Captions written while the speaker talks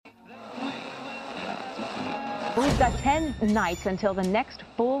We've got 10 nights until the next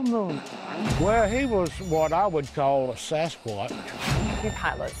full moon. Well, he was what I would call a Sasquatch. Two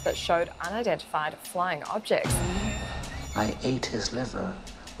pilots that showed unidentified flying objects. I ate his liver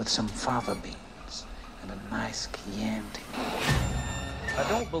with some fava beans and a nice Chianti. I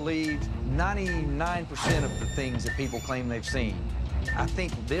don't believe 99% of the things that people claim they've seen. I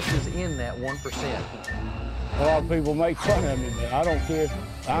think this is in that 1%. A lot of people make fun of me, but I don't care.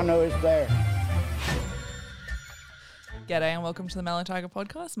 I know it's there. G'day and welcome to the Mellow Tiger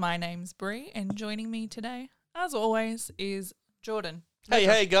podcast. My name's Bree and joining me today, as always, is Jordan.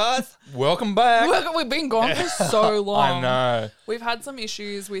 Hey guys, welcome back. We've been gone for so long. I know. We've had some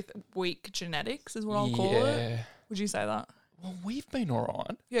issues with weak genetics is what I'll call it. Would you say that? Well, we've been all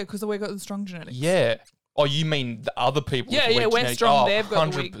right. Yeah, because we got the strong genetics. Yeah. Oh, you mean the other people? Yeah, with weak we're genetics? strong. Oh, They've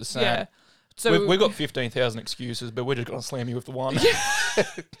got the weak. 100%. Yeah. So we've got 15,000 excuses, but we're just going to slam you with the one.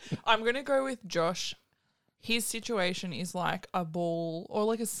 I'm going to go with Josh. His situation is like a ball or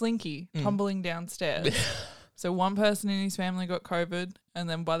like a slinky tumbling downstairs. So one person in his family got COVID, and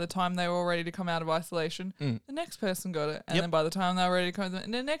then by the time they were all ready to come out of isolation, the next person got it. And then by the time they were ready to come out,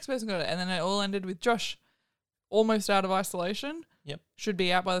 and the next person got it. And then it all ended with Josh almost out of isolation. Yep. Should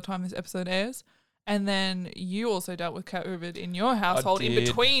be out by the time this episode airs. And then you also dealt with COVID in your household in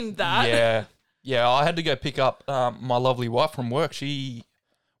between that. Yeah, I had to go pick up my lovely wife from work.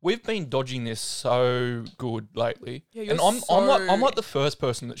 We've been dodging this so good lately. Yeah, and I'm like the first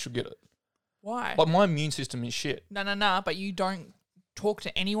person that should get it. Why? Like my immune system is shit. No, but you don't talk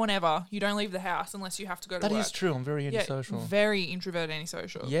to anyone ever. You don't leave the house unless you have to go to work. That is true. I'm very antisocial. Yeah, very introverted,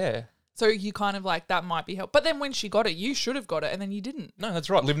 antisocial. Yeah. So you kind of like, that might be help. But then when she got it, you should have got it and then you didn't. No, that's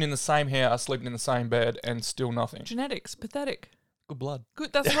right. Living in the same house, sleeping in the same bed, and still nothing. Genetics, pathetic. Good blood.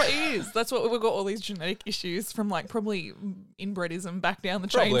 Good, that's what it is. That's what we've got all these genetic issues from, like probably inbredism back down the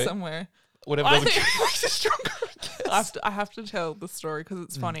chain somewhere. Whatever doesn't makes it stronger, I guess. I have to tell the story because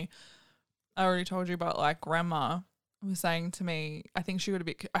it's funny. I already told you about like grandma was saying to me, I think she got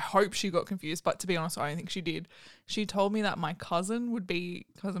I hope she got confused, but to be honest, I don't think she did. She told me that my cousin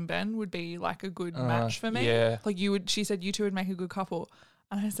Ben would be like a good match for me. Yeah. Like she said you two would make a good couple.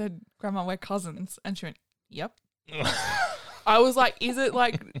 And I said, Grandma, we're cousins. And she went, yep. I was like, is it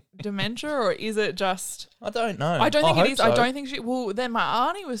like dementia or is it just... I don't know. I don't think it is. So. I don't think she... Well, then my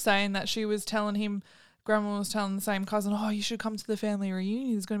auntie was saying that she was telling him, Grandma was telling the same cousin, oh, you should come to the family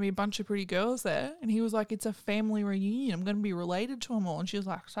reunion. There's going to be a bunch of pretty girls there. And he was like, it's a family reunion. I'm going to be related to them all. And she was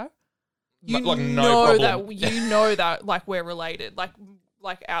like, so? You like no problem. You know that like we're related. Like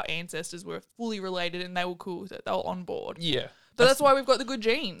our ancestors were fully related and they were cool with it. They were on board. Yeah. But that's why we've got the good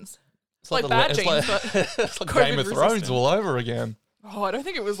genes. It's like bad genes, but it's like Game of Thrones all over again. Oh, I don't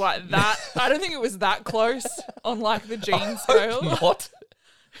think it was like that. I don't think it was that close on like the gene scale. What?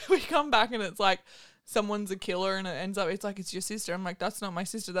 We come back and it's like someone's a killer and it ends up it's like it's your sister. I'm like, that's not my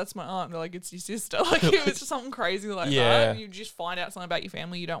sister, that's my aunt. They're like, it's your sister. Like it was just something crazy like that. You just find out something about your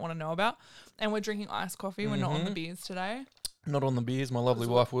family you don't want to know about. And we're drinking iced coffee. We're not on the beers today. Not on the beers. My lovely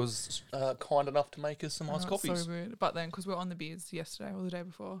wife was kind enough to make us some iced coffees. So weird. But then, because we were on the beers yesterday or the day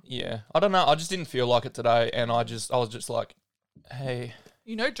before. Yeah. I don't know. I just didn't feel like it today. And I was just like, hey.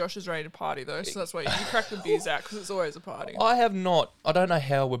 You know Josh is ready to party though. So that's why you crack the beers out because it's always a party. I have not. I don't know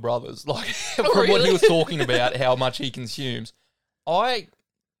how we're brothers. Like, from really? what he was talking about, how much he consumes. I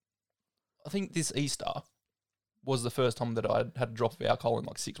think this Easter was the first time that I had a drop of alcohol in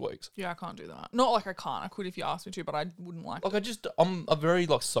like 6 weeks. Yeah, I can't do that. Not like I can't. I could if you asked me to, but I wouldn't like it. I'm a very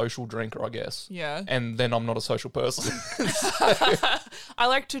like social drinker, I guess. Yeah. And then I'm not a social person. I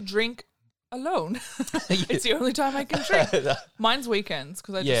like to drink alone. It's the only time I can drink. Mine's weekends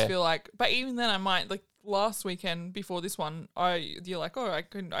because I just feel like, but even then I might, like last weekend before this one, you're like, oh,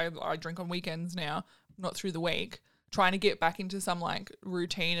 I drink on weekends now, not through the week. Trying to get back into some like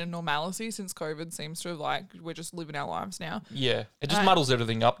routine and normalcy since COVID seems to have like, we're just living our lives now. Yeah. It just muddles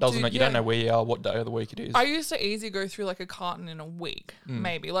everything up, doesn't it? You don't know where you are, what day of the week it is. I used to easily go through like a carton in a week,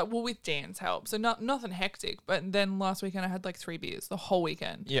 maybe. Like, well, with Dan's help. So nothing hectic. But then last weekend I had like 3 beers the whole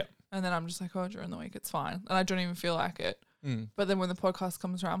weekend. Yeah. And then I'm just like, oh, during the week it's fine. And I don't even feel like it. But then when the podcast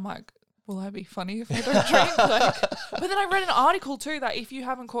comes around, I'm like, will I be funny if I don't drink? But then I read an article too that if you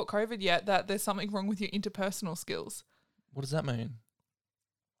haven't caught COVID yet, that there's something wrong with your interpersonal skills. What does that mean?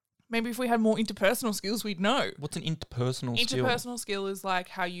 Maybe if we had more interpersonal skills, we'd know. What's an interpersonal skill? Interpersonal skill is like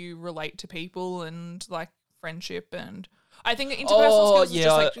how you relate to people and like friendship and... I think interpersonal skills is yeah,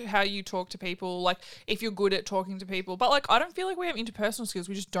 just like how you talk to people, like if you're good at talking to people. But like I don't feel like we have interpersonal skills.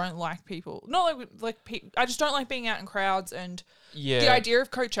 We just don't like people. Not I just don't like being out in crowds, and the idea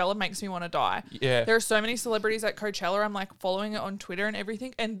of Coachella makes me want to die. Yeah. There are so many celebrities at Coachella. I'm like following it on Twitter and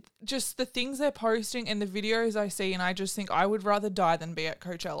everything, and just the things they're posting and the videos I see, and I just think I would rather die than be at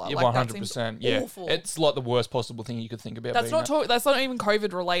Coachella. Yeah, like 100%. Yeah, awful. it's like the worst possible thing you could think about. That's that's not even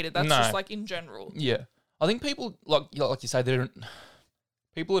COVID related. That's just like in general. Yeah, I think people like you say,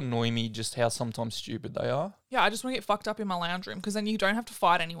 people annoy me just how sometimes stupid they are. Yeah, I just want to get fucked up in my lounge room because then you don't have to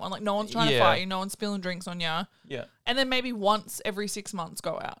fight anyone. Like no one's trying to fight you. No one's spilling drinks on you. Yeah, and then maybe once every 6 months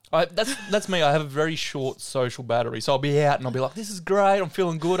go out. That's me. I have a very short social battery, so I'll be out and I'll be like, "This is great. I'm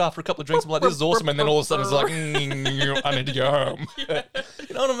feeling good." After a couple of drinks, I'm like, "This is awesome," and then all of a sudden it's like, "I need to go home."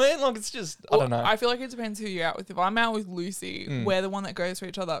 You know what I mean? Like it's just I don't know. I feel like it depends who you're out with. If I'm out with Lucy, we're the one that goes for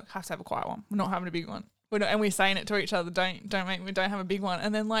each other. Have to have a quiet one. We're not having a big one. And we're saying it to each other, don't have a big one.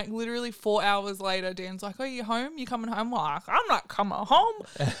 And then like literally 4 hours later, Dan's like, "Oh, you home? You coming home?" I'm like, "I'm not coming home.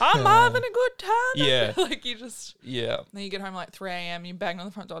 I'm having a good time." Yeah. Like you just Yeah. Then you get home like 3 a.m. You bang on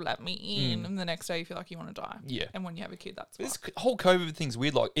the front door, "Let me in," and the next day you feel like you want to die. Yeah. And when you have a kid, that's This whole COVID thing's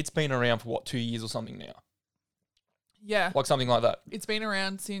weird. Like it's been around for what, 2 years or something now. Yeah. Like something like that. It's been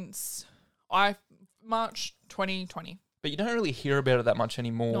around since March 2020. But you don't really hear about it that much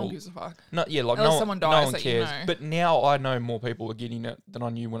anymore. No one gives a fuck. No, yeah, like Unless no, someone no dies one that you cares. know. But now I know more people are getting it than I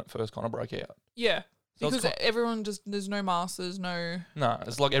knew when it first kind of broke out. Yeah. So Because everyone just, there's no masks, there's no... No,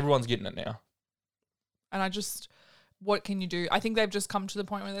 it's like everyone's getting it now. And I just, what can you do? I think they've just come to the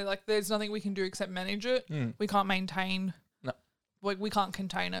point where they're like, there's nothing we can do except manage it. We can't maintain... No. Like, we can't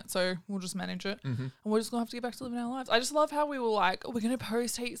contain it, so we'll just manage it. Mm-hmm. And we're just going to have to get back to living our lives. I just love how we were like, oh, we're going to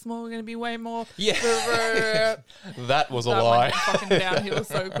post heaps more, we're going to be way more... Yeah. That was a that lie. went fucking downhill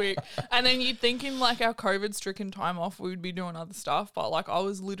so quick. And then you'd think in like our COVID-stricken time off, we would be doing other stuff. But like I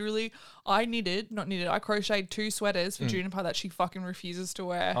was literally, I crocheted 2 sweaters for Juniper that she fucking refuses to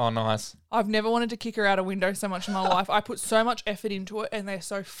wear. Oh, nice. I've never wanted to kick her out a window so much in my life. I put so much effort into it and they're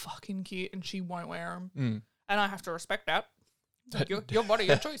so fucking cute and she won't wear them. And I have to respect that. Like your body,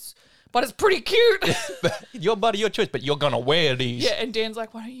 your choice. But it's pretty cute. Your body, your choice, but you're going to wear these. Yeah, and Dan's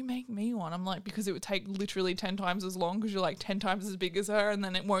like, why don't you make me one? I'm like, because it would take literally 10 times as long because you're like 10 times as big as her and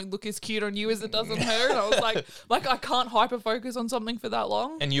then it won't look as cute on you as it does on her. And I was like I can't hyper-focus on something for that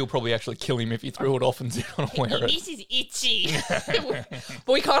long. And you'll probably actually kill him if you threw it off and didn't want to wear it. This is itchy.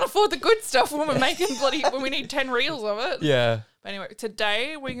 But we can't afford the good stuff when we're making when we need 10 reels of it. Yeah. But anyway,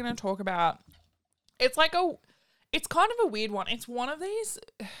 today we're going to talk about, it's kind of a weird one. It's one of these,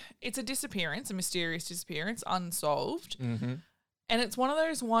 it's a disappearance, a mysterious disappearance, unsolved. Mm-hmm. And it's one of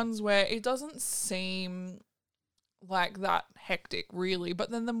those ones where it doesn't seem like that hectic, really.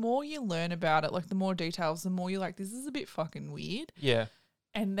 But then the more you learn about it, like the more details, the more you're like, this is a bit fucking weird. Yeah.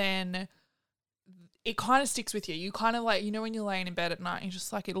 And then it kind of sticks with you. You kind of like, you know, when you're laying in bed at night, you're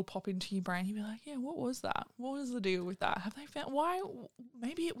just like, it'll pop into your brain. You'll be like, yeah, what was that? What was the deal with that? Have they found, why?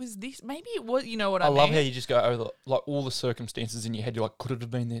 Maybe it was this. Maybe it was, you know what I mean? I love how you just go over like all the circumstances in your head. You're like, could it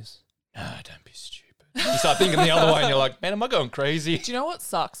have been this? No, don't be stupid. You start thinking the other way and you're like, man, am I going crazy? Do you know what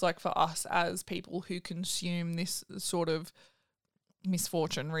sucks? Like for us as people who consume this sort of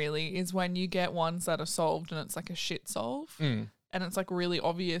misfortune really is when you get ones that are solved and it's like a shit solve. And it's like really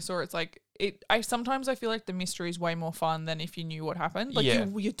obvious, or it's like sometimes I feel like the mystery is way more fun than if you knew what happened. Like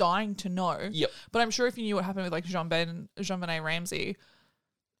you're dying to know. Yep. But I'm sure if you knew what happened with like Jean-Benet Ramsey,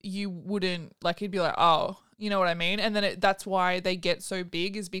 you wouldn't like. It'd be like, oh, you know what I mean. And then that's why they get so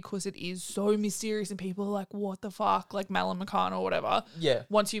big, is because it is so mysterious and people are like, what the fuck, like Malin McCann or whatever. Yeah.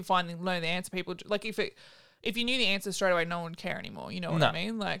 Once you finally know the answer, people like if you knew the answer straight away, no one would care anymore. You know what I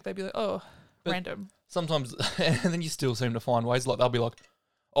mean? Like they'd be like, oh, but random. Sometimes, and then you still seem to find ways. Like they'll be like,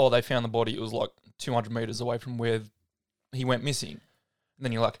 oh, they found the body. It was like 200 meters away from where he went missing. And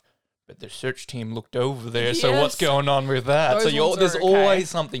then you're like, but the search team looked over there. So what's going on with that? Those so there's okay. always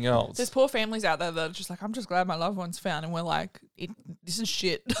something else. There's poor families out there that are just like, I'm just glad my loved one's found. And we're like, this is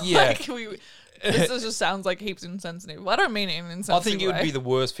shit. Yeah. This just sounds like heaps insensitive. Well, I don't mean it in an insensitive I think it would be the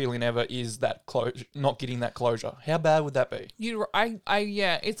worst feeling ever is that not getting that closure. How bad would that be?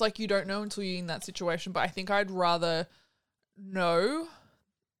 Yeah, it's like you don't know until you're in that situation. But I think I'd rather know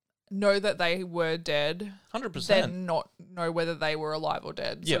that they were dead 100%. than not know whether they were alive or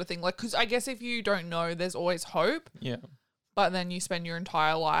dead sort of thing. Like, because I guess if you don't know, there's always hope. Yeah. But then you spend your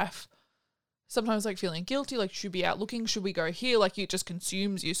entire life sometimes like feeling guilty, like should we be out looking, should we go here? Like it just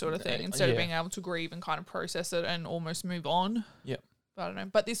consumes you sort of thing instead of being able to grieve and kind of process it and almost move on. Yeah. I don't know.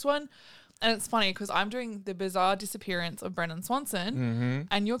 But this one, and it's funny because I'm doing the bizarre disappearance of Brendan Swanson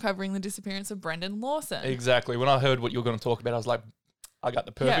and you're covering the disappearance of Brendan Lawson. Exactly. When I heard what you were going to talk about, I was like, I got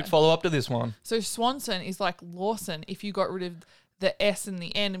the perfect follow-up to this one. So Swanson is like Lawson if you got rid of the S in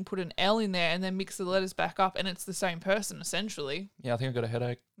the end and put an L in there and then mix the letters back up and it's the same person essentially. Yeah, I think I got a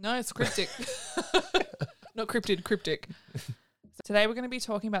headache. No, it's cryptic. Not cryptid, cryptic. Today we're going to be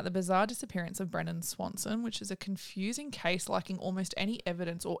talking about the bizarre disappearance of Brendan Swanson, which is a confusing case lacking almost any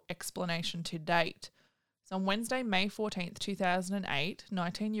evidence or explanation to date. So on Wednesday, May 14th, 2008,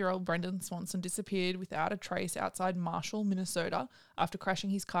 19-year-old Brendan Swanson disappeared without a trace outside Marshall, Minnesota, after crashing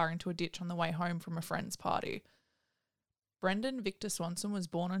his car into a ditch on the way home from a friend's party. Brendan Victor Swanson was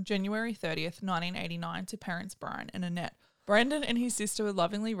born on January 30th, 1989 to parents Brian and Annette. Brendan and his sister were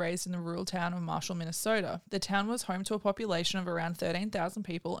lovingly raised in the rural town of Marshall, Minnesota. The town was home to a population of around 13,000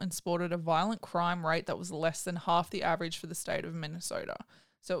 people and sported a violent crime rate that was less than half the average for the state of Minnesota.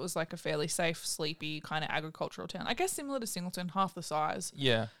 So it was like a fairly safe, sleepy kind of agricultural town. I guess similar to Singleton, half the size.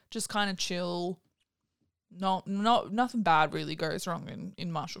 Yeah. Just kind of chill. Nothing bad really goes wrong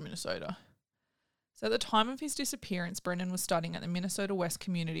in Marshall, Minnesota. So at the time of his disappearance, Brendan was studying at the Minnesota West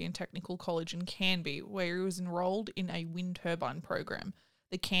Community and Technical College in Canby, where he was enrolled in a wind turbine program.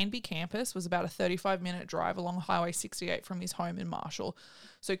 The Canby campus was about a 35-minute drive along Highway 68 from his home in Marshall.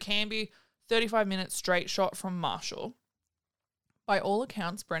 So Canby, 35 minutes straight shot from Marshall. By all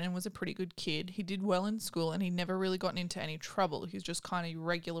accounts, Brendan was a pretty good kid. He did well in school and he'd never really gotten into any trouble. He was just kind of a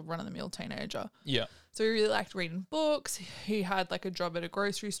regular run-of-the-mill teenager. Yeah. So he really liked reading books. He had like a job at a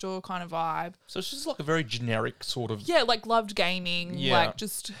grocery store kind of vibe. So it's just like a very generic sort of... Yeah, like loved gaming, Yeah. like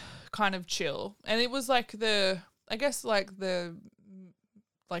just kind of chill. And it was like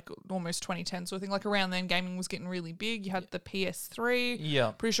almost 2010 sort of thing. Like around then, gaming was getting really big. You had the PS3.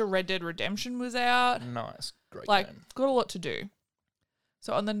 Yeah. Pretty sure Red Dead Redemption was out. Nice. Great Like, game. got a lot to do.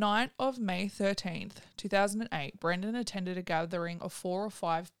 So on the night of May 13th, 2008, Brendan attended a gathering of 4 or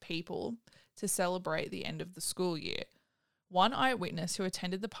 5 people to celebrate the end of the school year. One eyewitness who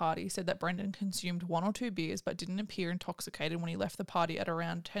attended the party said that Brendan consumed 1 or 2 beers but didn't appear intoxicated when he left the party at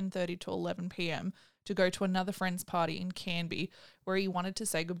around 10:30 to 11 p.m. to go to another friend's party in Canby where he wanted to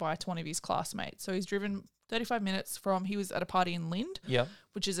say goodbye to one of his classmates. So he's driven 35 minutes from, he was at a party in Lind, Yeah.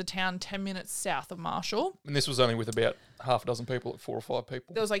 which is a town 10 minutes south of Marshall. And this was only with about half a dozen people, like 4 or 5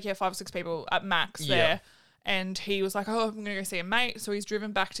 people. There was like, 5 or 6 people at max there. And he was like, oh, I'm going to go see a mate. So he's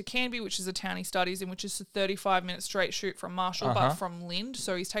driven back to Canby, which is a town he studies in, which is a 35-minute straight shoot from Marshall, but from Lind.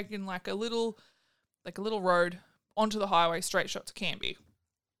 So he's taken like a little road onto the highway, straight shot to Canby.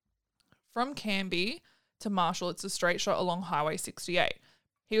 From Canby to Marshall, it's a straight shot along Highway 68.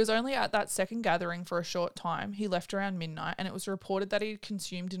 He was only at that second gathering for a short time. He left around midnight, and it was reported that he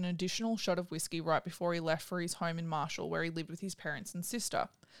consumed an additional shot of whiskey right before he left for his home in Marshall, where he lived with his parents and sister.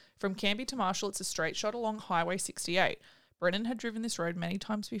 From Canby to Marshall, it's a straight shot along Highway 68. Brendan had driven this road many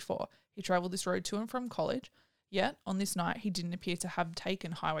times before. He travelled this road to and from college, yet on this night he didn't appear to have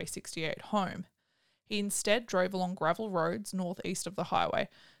taken Highway 68 home. He instead drove along gravel roads northeast of the highway.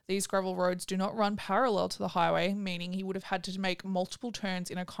 These gravel roads do not run parallel to the highway, meaning he would have had to make multiple turns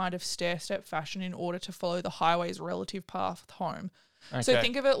in a kind of stair-step fashion in order to follow the highway's relative path home. Okay. So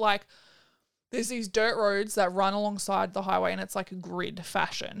think of it like there's these dirt roads that run alongside the highway and it's like a grid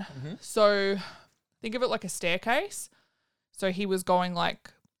fashion. Mm-hmm. So think of it like a staircase. So he was going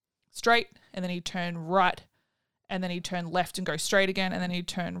like straight and then he'd turn right and then he'd turn left and go straight again, and then he'd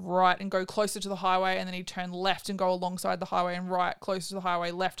turn right and go closer to the highway, and then he'd turn left and go alongside the highway and right closer to the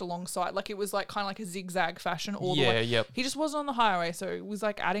highway, left alongside. Like it was like kind of like a zigzag fashion all the way. Yep. He just wasn't on the highway, so it was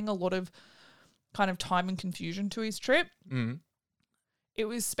like adding a lot of kind of time and confusion to his trip. Mm. It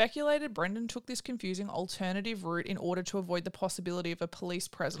was speculated Brendan took this confusing alternative route in order to avoid the possibility of a police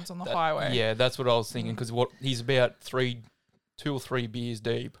presence on the highway. Yeah, that's what I was thinking, because he's about 2 or 3 beers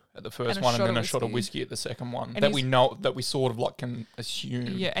deep at the first one, and then a shot of whiskey at the second one. And that we sort of like can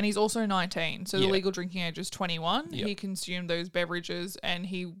assume. Yeah, and he's also 19, so the legal drinking age is 21. Yep. He consumed those beverages, and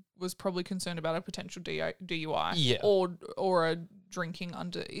he was probably concerned about a potential DUI. Yeah. Or a drinking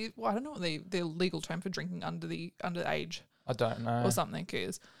under. Well, I don't know what the legal term for drinking under age. I don't know. Or something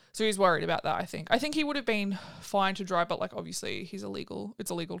is. So he's worried about that, I think. I think he would have been fine to drive, but like obviously he's illegal. It's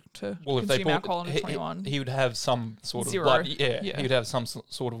illegal to consume alcohol under 21. He would have some sort of Zero. blood. Yeah, he would have some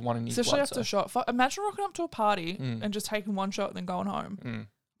sort of one in his Especially blood. after a shot. Imagine rocking up to a party and just taking one shot and then going home. Mm.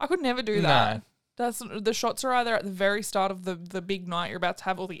 I could never do that. No. The shots are either at the very start of the big night you're about to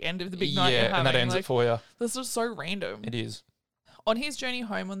have or the end of the big night you're having. And that ends it for you. This is so random. It is. On his journey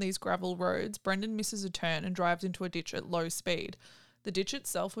home on these gravel roads, Brendan misses a turn and drives into a ditch at low speed. The ditch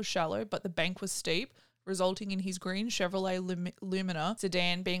itself was shallow, but the bank was steep, resulting in his green Chevrolet Lumina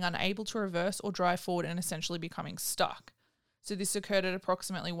sedan being unable to reverse or drive forward and essentially becoming stuck. So this occurred at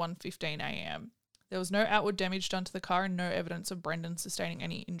approximately 1:15 a.m. There was no outward damage done to the car and no evidence of Brendan sustaining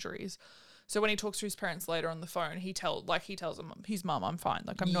any injuries. So when he talks to his parents later on the phone, he tells them, his mum, I'm fine.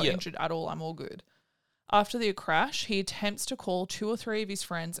 Like, I'm not injured at all. I'm all good. After the crash, he attempts to call 2 or 3 of his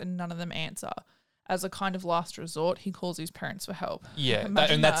friends and none of them answer. As a kind of last resort, he calls his parents for help. Yeah,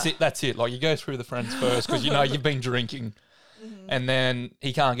 that's it. That's it. Like, you go through the friends first because you know you've been drinking, and then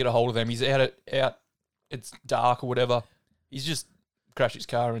he can't get a hold of them. He's out. It's dark or whatever. He's just crashed his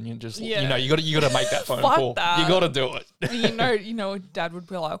car, and you just you know you got to make that phone call. That. You got to do it. And you know, Dad would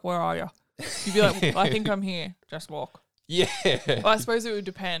be like, "Where are you?" You'd be like, "I think I'm here. Just walk." Yeah. Well, I suppose it would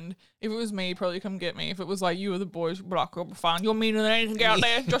depend. If it was me, he'd probably come get me. If it was like you or the boys, would like, "I'll be fine. You're meaner than anything out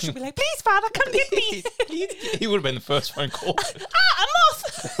there." Josh would be like, "Please, Father, come get me." He would have been the first phone call. I'm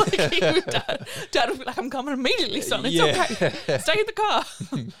off. Like, Dad would be like, "I'm coming immediately, son. It's okay. Stay in the car."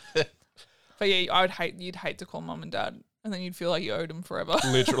 But yeah, you'd hate to call Mum and Dad, and then you'd feel like you owed them forever.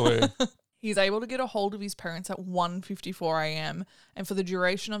 Literally. He's able to get a hold of his parents at 1:54 a.m. and for the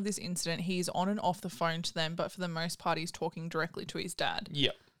duration of this incident, he's on and off the phone to them, but for the most part, he's talking directly to his dad.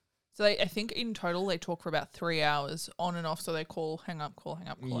 Yeah. So I think in total, they talk for about 3 hours on and off, so they call, hang up, call, hang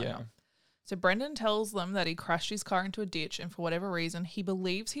up, call, hang up. So Brendan tells them that he crashed his car into a ditch, and for whatever reason, he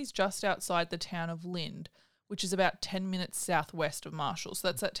believes he's just outside the town of Lind, which is about 10 minutes southwest of Marshall. So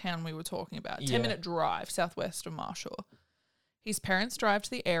that's that town we were talking about. 10-minute drive southwest of Marshall. His parents drive to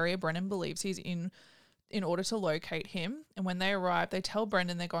the area Brendan believes he's in order to locate him, and when they arrive, they tell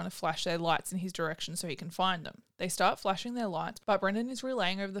Brendan they're going to flash their lights in his direction so he can find them. They start flashing their lights, but Brendan is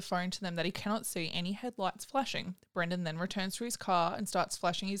relaying over the phone to them that he cannot see any headlights flashing. Brendan then returns to his car and starts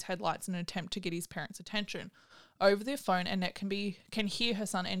flashing his headlights in an attempt to get his parents' attention. Over the phone, Annette can hear her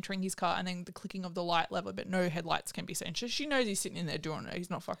son entering his car and then the clicking of the light lever, but no headlights can be seen. She knows he's sitting in there doing it.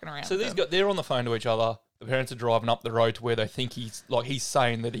 He's not fucking around. So they're on the phone to each other. The parents are driving up the road to where they think he's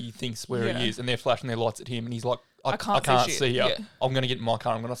saying that he thinks where he is, and they're flashing their lights at him, and he's like, I can't see you. Yeah. I'm going to get in my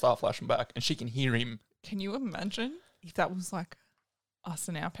car. I'm going to start flashing back. And she can hear him. Can you imagine if that was like us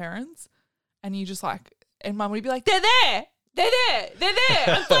and our parents? And you just like, and Mum would be like, they're there. They're there. They're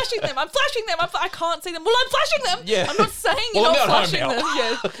there. I'm flashing them. I can't see them. Well, I'm flashing them. Yeah. I'm not saying you're not flashing them.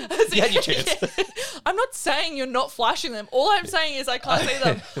 Yeah. You had your chance. Yeah. I'm not saying you're not flashing them. All I'm saying is I can't see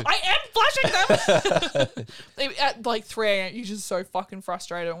them. I am flashing them. At like 3 a.m., you're just so fucking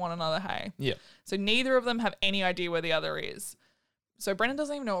frustrated at one another, hey? Yeah. So neither of them have any idea where the other is. So Brendan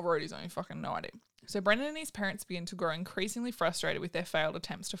doesn't even know what road he's on. Fucking no idea. So Brendan and his parents begin to grow increasingly frustrated with their failed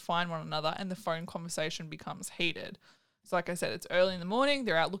attempts to find one another, and the phone conversation becomes heated. So like I said, it's early in the morning.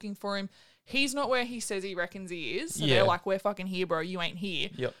 They're out looking for him. He's not where he says he reckons he is. So they're like, we're fucking here, bro. You ain't here.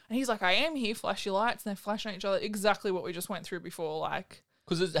 Yep. And he's like, I am here. Flash your lights. And they're flashing at each other. Exactly what we just went through before. Like,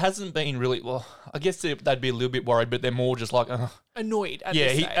 because it hasn't been really, well, I guess they'd be a little bit worried, but they're more just like... annoyed at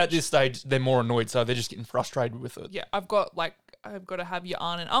this stage. At this stage, they're more annoyed, so they're just getting frustrated with it. Yeah, I've got to have your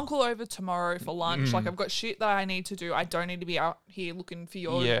aunt and uncle over tomorrow for lunch. Like, I've got shit that I need to do. I don't need to be out here looking for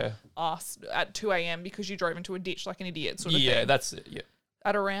your ass at 2 a.m. because you drove into a ditch like an idiot sort of thing. Yeah, that's it, yeah.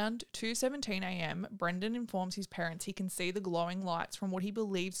 At around 2:17 a.m., Brendan informs his parents he can see the glowing lights from what he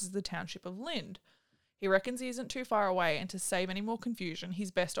believes is the township of Lind. He reckons he isn't too far away, and to save any more confusion, his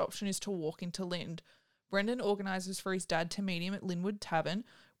best option is to walk into Lind. Brendan organises for his dad to meet him at Linwood Tavern,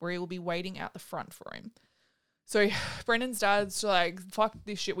 where he will be waiting out the front for him. So Brendan's dad's like, fuck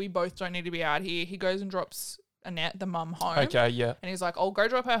this shit, we both don't need to be out here. He goes and drops Annette, the mum, home. Okay, yeah. And he's like, I'll go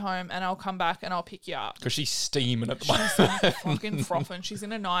drop her home and I'll come back and I'll pick you up. Because she's steaming at the moment. She's like fucking frothing. She's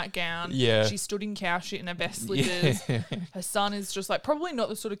in a nightgown. Yeah. She stood in cow shit in her best slippers. Yeah. Her son is just like, probably not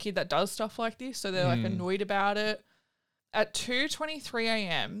the sort of kid that does stuff like this. So they're like annoyed about it. At 2:23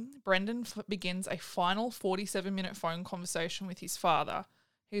 a.m., Brendan begins a final 47-minute phone conversation with his father.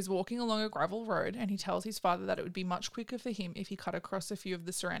 He's walking along a gravel road and he tells his father that it would be much quicker for him if he cut across a few of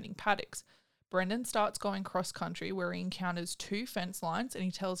the surrounding paddocks. Brendan starts going cross-country where he encounters 2 fence lines and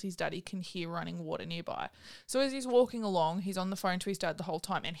he tells his dad he can hear running water nearby. So as he's walking along, he's on the phone to his dad the whole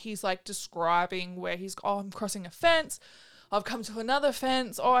time and he's like describing where I'm crossing a fence. I've come to another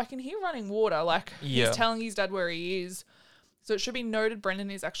fence. Oh, I can hear running water. Like he's telling his dad where he is. So it should be noted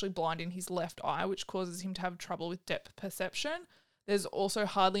Brendan is actually blind in his left eye, which causes him to have trouble with depth perception. There's also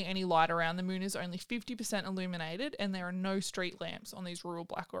hardly any light around. The moon is only 50% illuminated and there are no street lamps on these rural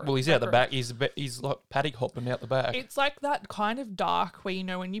black roads. Well, he's out the back. He's like paddock hopping out the back. It's like that kind of dark where, you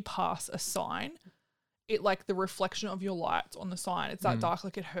know, when you pass a sign, it like the reflection of your lights on the sign, it's that dark,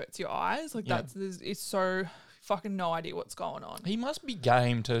 like it hurts your eyes. Like it's so fucking no idea what's going on. He must be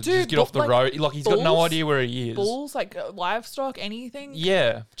game to Dude, just get off the like, road. Like, he's got no bulls- idea where he is. Bulls, like livestock, anything.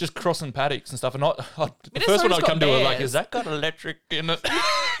 Yeah, just crossing paddocks and stuff. And the Minnesota's first one I'd got come to was like, bears. is that got electric in it?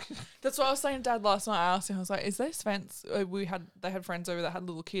 That's what I was saying to Dad last night. I asked him, I was like, is this fence? They had friends over that had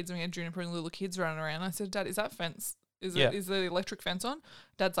little kids, and we had Juniper and little kids running around. I said, Dad, is that fence? Is the electric fence on?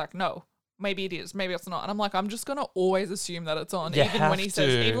 Dad's like, no. Maybe it is, maybe it's not. And I'm like, I'm just gonna always assume that it's on, You even when have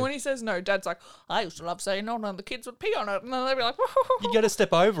to. even when he says no. Dad's like, I used to love saying no, and the kids would pee on it, and then they'd be like, You got to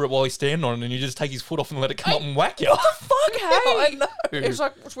step over it while he's standing on it, and you just take his foot off and let it come up and whack you. fuck, hey. I know. It's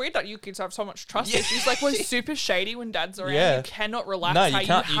like, it's weird that you kids have so much trust issues. Like, we're super shady when Dad's around. Yeah. You cannot relax. No, you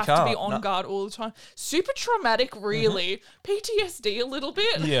can't- You you have to be can't. on No. guard all the time. Super traumatic, really. PTSD a little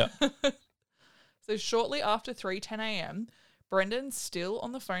bit. Yeah. So shortly after 3:10 a.m., Brendan, still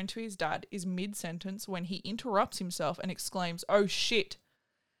on the phone to his dad, is mid-sentence when he interrupts himself and exclaims, "Oh shit."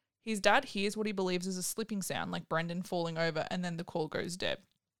 His dad hears what he believes is a slipping sound, like Brendan falling over, and then the call goes dead.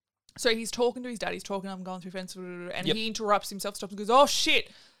 So he's talking to his dad, I'm going through fence, and Yep. he interrupts himself, stops and goes, "Oh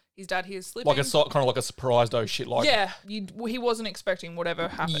shit." His dad hears slipping. Like kind of like a surprised, oh shit, like. Yeah, he wasn't expecting whatever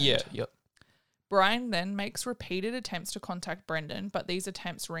happened. Yeah, yep. Brian then makes repeated attempts to contact Brendan, but these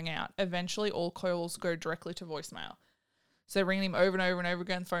attempts ring out. Eventually, all calls go directly to voicemail. So they're ringing him over and over and over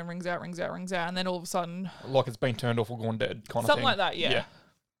again. The phone rings out, and then all of a sudden... Like it's been turned off or gone dead kind of thing. Something like that, yeah.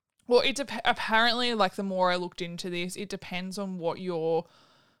 Well, it apparently, like, the more I looked into this, it depends on what your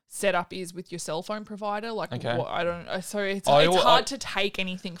setup is with your cell phone provider. Like, Okay. I don't... So it's I- hard to take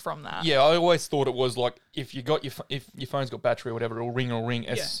anything from that. Yeah, I always thought it was like if your phone's got battery or whatever, it'll ring.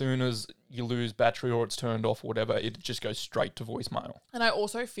 As Yeah. soon as you lose battery or it's turned off or whatever, it just goes straight to voicemail. And I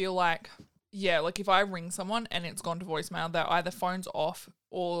also feel like... Yeah, like if I ring someone and it's gone to voicemail, they're either phone's off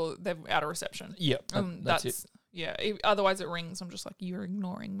or they're out of reception. Yeah, that's it. Yeah, otherwise it rings. I'm just like, you're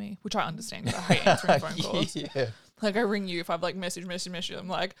ignoring me, which I understand because I hate answering phone calls. Yeah. Like I ring you if I've like message. I'm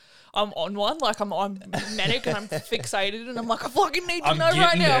like, I'm on one, like I'm manic and I'm fixated and I'm like, I fucking need to know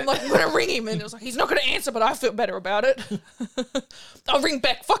right now. I'm like, I'm going to ring him. And it's like, he's not going to answer, but I feel better about it. I'll ring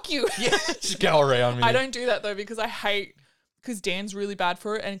back. Fuck you. Yeah, just go around me. I don't do that though because I hate... Because Dan's really bad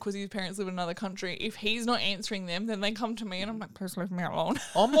for it, and because his parents live in another country, if he's not answering them, then they come to me, and I'm like, please leave me alone.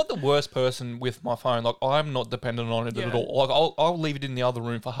 I'm not the worst person with my phone. Like, I'm not dependent on it at all. Like, I'll leave it in the other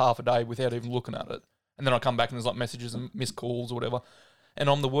room for half a day without even looking at it. And then I come back and there's like messages and missed calls or whatever. And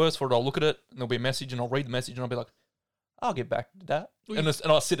I'm the worst for it. I'll look at it and there'll be a message and I'll read the message and I'll be like, I'll get back to that. And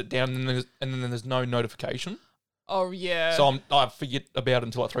I'll sit it down and then there's no notification. Oh, yeah. So I forget about it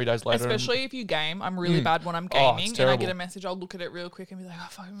until like 3 days later. Especially if you game. I'm really bad when I'm gaming it's and I get terrible. a message. I'll look at it real quick and be like, oh,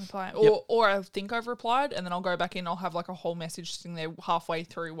 fucking reply. Yep. Or I think I've replied and then I'll go back in. I'll have like a whole message sitting there halfway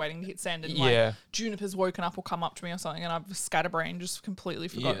through waiting to hit send. And like Juniper's woken up or come up to me or something and I've scatterbrained, just completely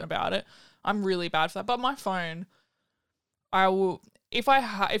forgotten about it. I'm really bad for that. But my phone, I will... If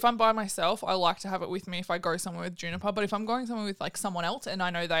I'm by myself, I like to have it with me if I go somewhere with Juniper. But if I'm going somewhere with like someone else and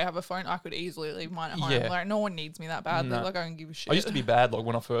I know they have a phone, I could easily leave mine at home. Yeah. Like no one needs me that badly. No. Like I don't give a shit. I used to be bad, like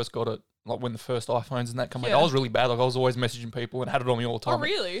when I first got it, like when the first iPhones and that come out. I was really bad. Like I was always messaging people and had it on me all the time. Oh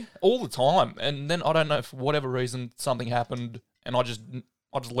really? All the time. And then I don't know, for whatever reason, something happened and I just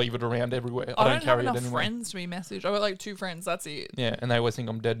leave it around everywhere. I don't carry have it enough anywhere. friends to be messaged. I've got like 2 friends. That's it. Yeah, and they always think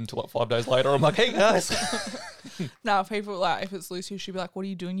I'm dead until like 5 days later. I'm like, hey guys. Now, people like, if it's Lucy, she'd be like, what are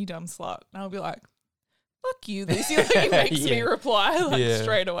you doing, you dumb slut? And I'll be like, fuck you, Lucy. Like, it makes me reply like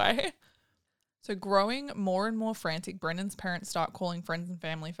straight away. So growing more and more frantic, Brendan's parents start calling friends and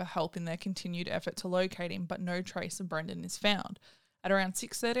family for help in their continued effort to locate him, but no trace of Brendan is found. At around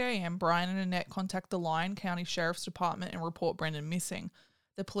 6:30 a.m., Brian and Annette contact the Lyon County Sheriff's Department and report Brendan missing.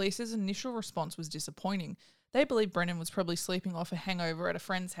 The police's initial response was disappointing. They believed Brendan was probably sleeping off a hangover at a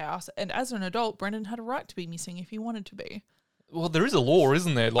friend's house, and as an adult, Brendan had a right to be missing if he wanted to be. Well, there is a law,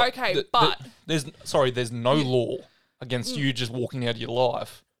 isn't there? Like, Okay, but... there's no law against you just walking out of your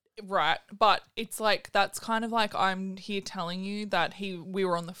life. Right, but it's like, that's kind of like I'm here telling you that we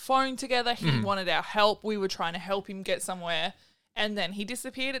were on the phone together, he wanted our help, we were trying to help him get somewhere, and then he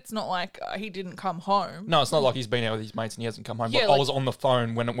disappeared. It's not like he didn't come home. No, it's not like he's been out with his mates and he hasn't come home. Yeah, But like- I was on the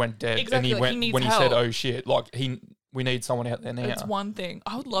phone when it went dead, Exactly, and he like went he needs when he help. said, "Oh shit!" Like we need someone out there now. It's one thing.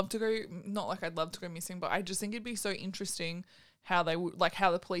 I would love to go, not like I'd love to go missing, but I just think it'd be so interesting how they would, like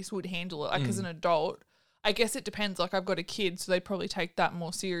how the police would handle it. Like as an adult, I guess it depends. Like I've got a kid, so they'd probably take that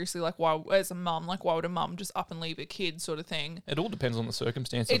more seriously. Like why, as a mum, like why would a mum just up and leave a kid, sort of thing. It all depends on the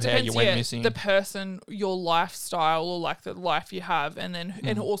circumstance It of how depends, you went missing. the person, your lifestyle, or like the life you have, and then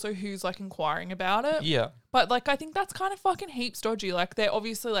and also who's like inquiring about it. Yeah. But like I think that's kind of fucking heaps dodgy. Like they're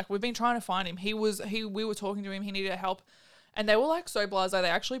obviously like we've been trying to find him. We were talking to him. He needed help, and they were like so blasé. They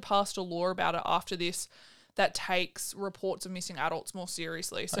actually passed a law about it after this. that takes reports of missing adults more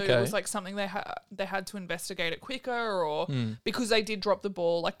seriously. So Okay. it was like something they had to investigate it quicker, or because they did drop the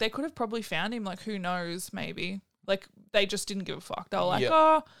ball, like they could have probably found him. Like who knows? Maybe like they just didn't give a fuck. They were like, Yep.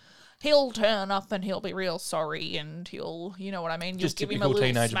 oh, he'll turn up and he'll be real sorry and he'll, you know what I mean? You'll Just give him a typical little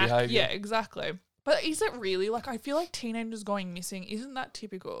teenager smack. behaviour. Yeah, exactly. But is it really? Like I feel like teenagers going missing, isn't that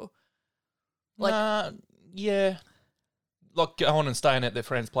typical? Like yeah. Like going and staying at their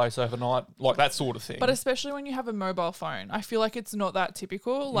friend's place overnight, like that sort of thing. But especially when you have a mobile phone, I feel like it's not that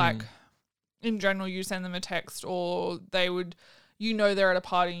typical. Like in general, you send them a text, or they would, you know, they're at a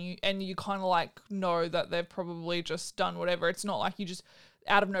party and you kind of like know that they've probably just done whatever. It's not like you just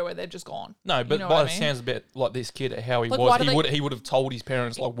out of nowhere they're just gone. No, but you know by what the I mean? sounds a bit like this kid, how he Like, why was, do he would have told his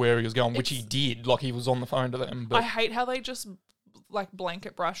parents like where he was going, which he It's- did. Like he was on the phone to them. But I hate how they just like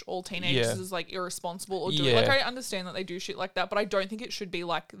blanket brush all teenagers Yeah. as like irresponsible or do Yeah. like I understand that they do shit like that, but I don't think it should be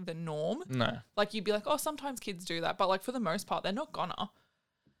like the norm. no. Like you'd be like, oh, sometimes kids do that, but like for the most part, they're not gonna.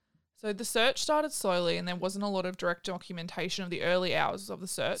 So the search started slowly and there wasn't a lot of direct documentation of the early hours of the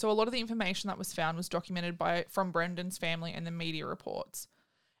search. So a lot of the information that was found was documented from Brendan's family and the media reports.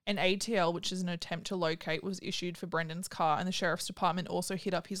 An ATL, which is an attempt to locate, was issued for Brendan's car, and the sheriff's department also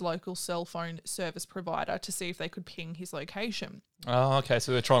hit up his local cell phone service provider to see if they could ping his location. Oh, okay.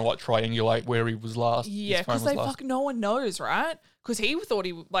 So they're trying to like triangulate where he was last. his Yeah, phone because was they last. fucking no one knows, right? Because he thought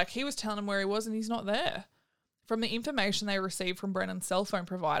he was telling him where he was and he's not there. From the information they received from Brendan's cell phone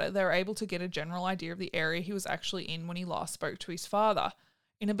provider, they were able to get a general idea of the area he was actually in when he last spoke to his father.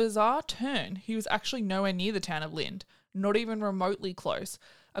 In a bizarre turn, he was actually nowhere near the town of Lind, not even remotely close.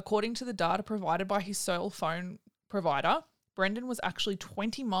 According to the data provided by his cell phone provider, Brendan was actually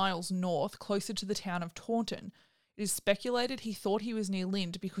 20 miles north, closer to the town of Taunton. It is speculated he thought he was near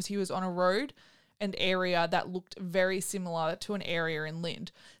Lind because he was on a road and area that looked very similar to an area in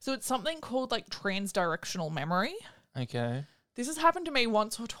Lind. So it's something called like transdirectional memory. Okay. This has happened to me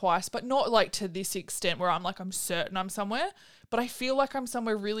once or twice, but not like to this extent where I'm like, I'm certain I'm somewhere, but I feel like I'm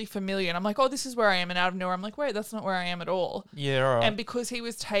somewhere really familiar and I'm like, oh, this is where I am. And out of nowhere, I'm like, wait, that's not where I am at all. Yeah, all right. And because he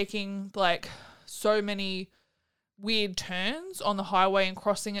was taking like so many weird turns on the highway and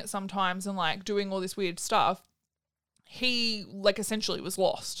crossing it sometimes and like doing all this weird stuff, he like essentially was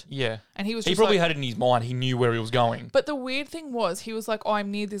lost. yeah. And he was He just probably like, had it in his mind. He knew where he was going. but the weird thing was he was like, oh, I'm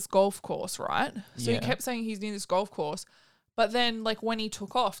near this golf course, right? So Yeah. he kept saying he's near this golf course. But then like when he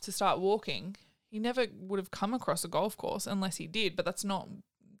took off to start walking, he never would have come across a golf course unless he did. But that's not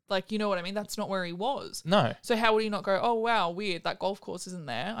like, you know what I mean? That's not where he was. No. So how would he not go, oh, wow, weird, that golf course isn't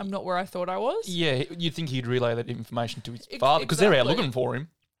there. I'm not where I thought I was. Yeah, you'd think he'd relay that information to his Ex- father because they're out exactly. looking for him.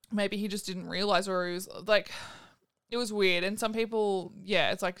 Maybe he just didn't realize where he was. Like, it was weird. And some people,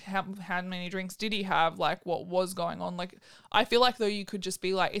 yeah, it's like, how many drinks did he have? Like, what was going on? Like, I feel like, though, you could just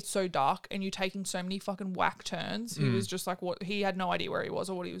be like, it's so dark and you're taking so many fucking whack turns. He was just like, he had no idea where he was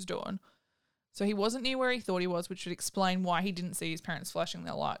or what he was doing. So he wasn't near where he thought he was, which would explain why he didn't see his parents flashing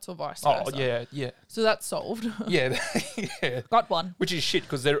their lights or vice versa. Oh, yeah, yeah. So that's solved. Yeah, yeah. Got one. Which is shit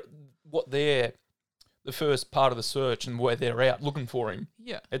because they're the first part of the search and where they're out looking for him.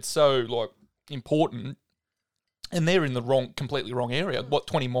 Yeah. It's so like important, and they're in the completely wrong area. What,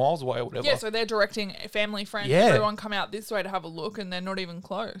 20 miles away or whatever? Yeah, so they're directing family, friends, Yeah. everyone come out this way to have a look, and they're not even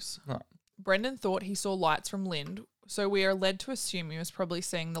close. No. Brendan thought he saw lights from Lind, so we are led to assume he was probably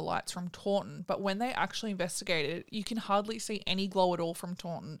seeing the lights from Taunton, but when they actually investigated, you can hardly see any glow at all from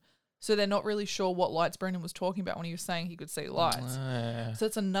Taunton. So they're not really sure what lights Brendan was talking about when he was saying he could see lights. So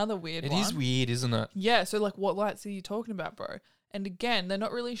it's another weird It one. is weird, isn't it? Yeah, so like what lights are you talking about, bro? And again, they're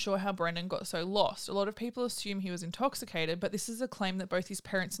not really sure how Brendan got so lost. A lot of people assume he was intoxicated, but this is a claim that both his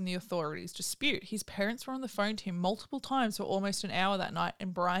parents and the authorities dispute. His parents were on the phone to him multiple times for almost an hour that night,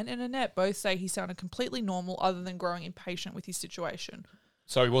 and Brian and Annette both say he sounded completely normal other than growing impatient with his situation.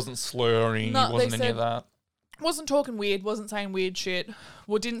 So he wasn't slurring, No, he wasn't they any of said- that. Wasn't talking weird, wasn't saying weird shit,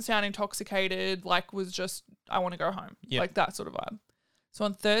 well, didn't sound intoxicated, like was just, I want to go home. Yeah. Like that sort of vibe. So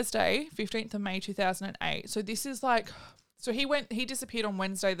on Thursday, 15th of May 2008, so this is like, so he disappeared on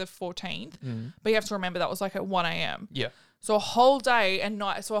Wednesday the 14th, but you have to remember that was like at 1 a.m. Yeah. So a whole day and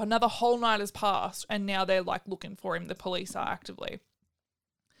night, so another whole night has passed and now they're like looking for him, the police are actively.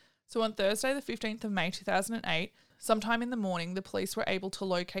 So on Thursday the 15th of May 2008, sometime in the morning, the police were able to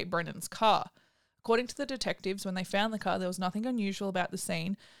locate Brendan's car. According to the detectives, when they found the car, there was nothing unusual about the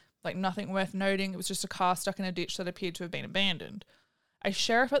scene, like nothing worth noting. It was just a car stuck in a ditch that appeared to have been abandoned. A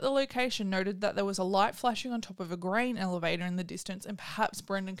sheriff at the location noted that there was a light flashing on top of a grain elevator in the distance, and perhaps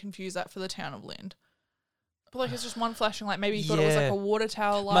Brendan confused that for the town of Lind. But like it's just one flashing light. Maybe he thought it was Yeah. like a water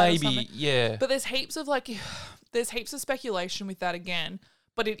tower light or Maybe, something. yeah. But there's heaps of speculation with that again.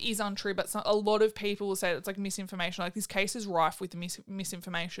 but it is untrue. But a lot of people will say it's like misinformation. Like this case is rife with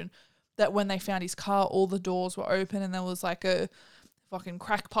misinformation that when they found his car, all the doors were open and there was like a fucking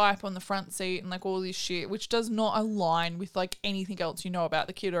crack pipe on the front seat and like all this shit, which does not align with like anything else you know about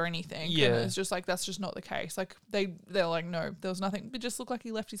the kid or anything. Yeah. And it's just like, that's just not the case. Like they're like, no, there was nothing. It just looked like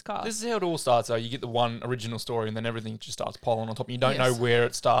he left his car. This is how it all starts, though. You get the one original story and then everything just starts piling on top. You don't know Yes. where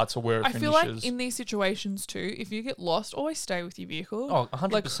it starts or where it I finishes. feel like in these situations too, if you get lost, always stay with your vehicle. Oh,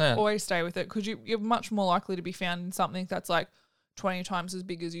 100%. Like, always stay with it because you're much more likely to be found in something that's like 20 times as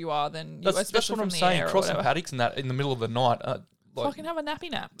big as you are than you, That's especially what I'm from the saying. air or Crossing whatever. paddocks and that in the middle of the night. Fucking have a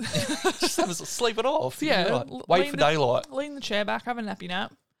nappy nap. Just have a sleep it off. Yeah, You're right. Wait for daylight. Lean the chair back, have a nappy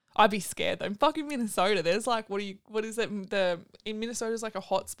nap. I'd be scared though. Fucking Minnesota. There's like, what is it? In Minnesota's like a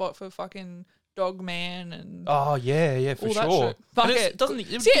hot spot for fucking dog man and Oh yeah, for all that sure. shit. Fuck And it. Doesn't it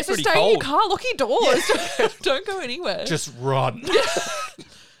So get yeah, so pretty stay in cold? your car, lock your doors. Don't go anywhere. Just run.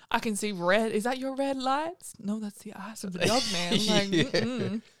 I can see red. Is that your red lights? No, that's the eyes of the dog man. Like,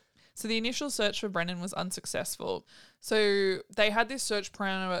 Yeah. So the initial search for Brendan was unsuccessful. So they had this search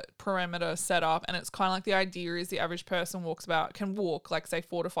parameter set up, and it's kind of like the idea is the average person can walk like say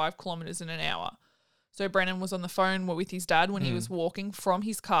 4 to 5 kilometers in an hour. So Brendan was on the phone with his dad when he was walking from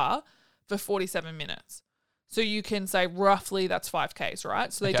his car for 47 minutes. So you can say roughly that's 5Ks,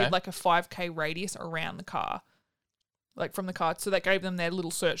 right? So they Okay. did like a 5K radius around the car, like from the car. So that gave them their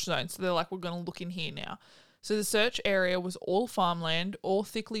little search zone. So they're like, we're going to look in here now. So the search area was all farmland, all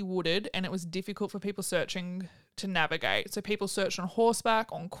thickly wooded, and it was difficult for people searching to navigate. So people searched on horseback,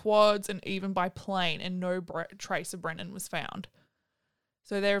 on quads, and even by plane, and no trace of Brendan was found.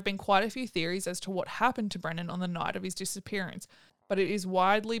 So there have been quite a few theories as to what happened to Brendan on the night of his disappearance, but it is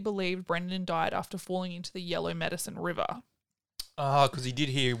widely believed Brendan died after falling into the Yellow Medicine River. Because he did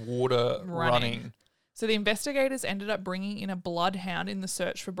hear water running. So the investigators ended up bringing in a bloodhound in the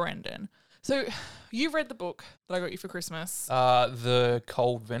search for Brendan. So you've read the book that I got you for Christmas. The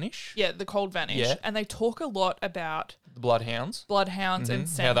Cold Vanish. Yeah, The Cold Vanish. Yeah. And they talk a lot about The bloodhounds. bloodhounds and How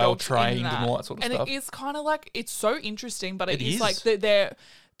scent they were dogs trained in that. and all that sort of and stuff. it is kind of like, it's so interesting, but It it is is. like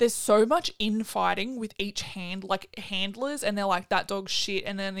there's so much infighting with each handlers, and they're like, that dog's shit,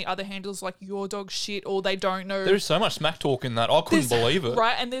 and then the other handler's like, your dog's shit, or they don't know. There is so much smack talk in that. I couldn't believe it.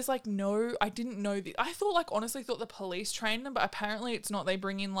 Right, and there's like I didn't know this. I thought honestly thought the police train them, but apparently it's not. They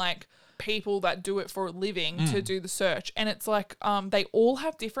bring in like people that do it for a living to do the search, and it's like they all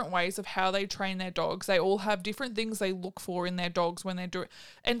have different ways of how they train their dogs. They all have different things they look for in their dogs when they do it,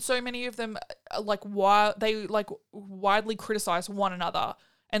 and so many of them widely criticize one another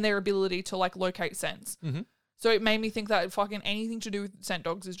and their ability to like locate scents. Mm-hmm. So it made me think that fucking anything to do with scent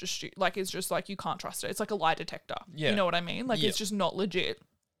dogs is just it's just like you can't trust it. It's like a lie detector. Yeah. You know what I mean? Like Yeah. it's just not legit.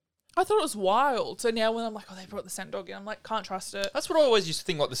 I thought it was wild. So now when I'm like, oh, they brought the scent dog in, I'm like, can't trust it. That's what I always used to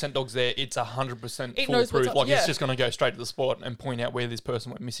think, like the scent dog's there, it's 100% It knows what's foolproof. up, Like yeah. it's just going to go straight to the spot and point out where this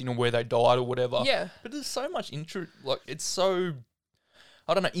person went missing or where they died or whatever. Yeah. But there's so much like it's so,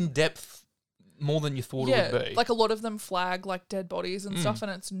 I don't know, in depth more than you thought it would be. Like a lot of them flag like dead bodies and stuff,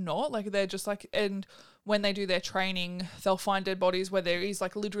 and it's not. Like they're just like, and when they do their training, they'll find dead bodies where there is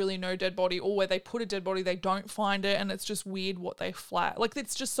like literally no dead body, or where they put a dead body, they don't find it, and it's just weird what they flag. Like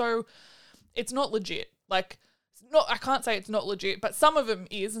it's just so, it's not legit. Like, I can't say it's not legit, but some of them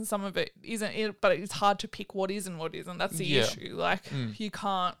is and some of it isn't. But it's hard to pick what is and what isn't. That's the issue. Like you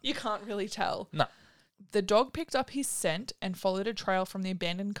can't really tell. No. The dog picked up his scent and followed a trail from the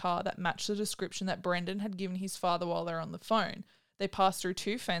abandoned car that matched the description that Brendan had given his father while they were on the phone. They passed through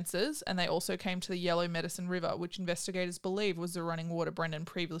 2 fences, and they also came to the Yellow Medicine River, which investigators believe was the running water Brendan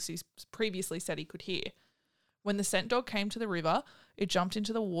previously said he could hear. When the scent dog came to the river, it jumped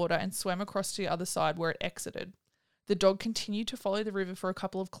into the water and swam across to the other side where it exited. The dog continued to follow the river for a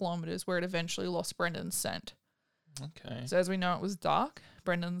couple of kilometres where it eventually lost Brendan's scent. Okay. So as we know, it was dark.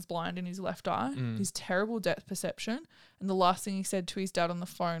 Brendan's blind in his left eye, his terrible depth perception, and the last thing he said to his dad on the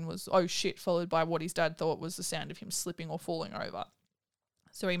phone was, "Oh shit," followed by what his dad thought was the sound of him slipping or falling over.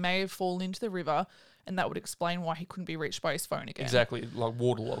 So he may have fallen into the river, and that would explain why he couldn't be reached by his phone again. Exactly, like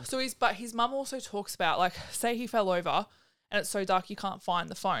waterlogged. So his mum also talks about, like, say he fell over and it's so dark you can't find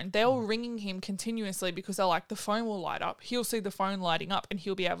the phone. They're all ringing him continuously because they're like, the phone will light up. He'll see the phone lighting up and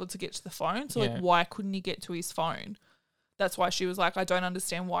he'll be able to get to the phone. So Yeah. like, why couldn't he get to his phone? That's why she was like, I don't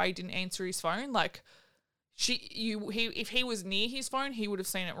understand why he didn't answer his phone. Like, if he was near his phone, he would have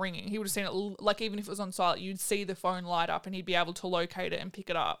seen it ringing. He would have seen it, like, even if it was on silent, you'd see the phone light up and he'd be able to locate it and pick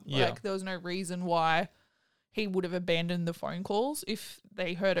it up. Yeah. Like, there was no reason why he would have abandoned the phone calls if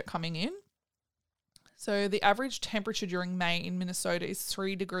they heard it coming in. So the average temperature during May in Minnesota is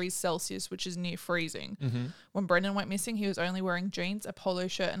 3 degrees Celsius, which is near freezing. Mm-hmm. When Brendan went missing, he was only wearing jeans, a polo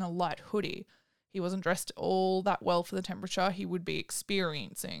shirt, and a light hoodie. He wasn't dressed all that well for the temperature he would be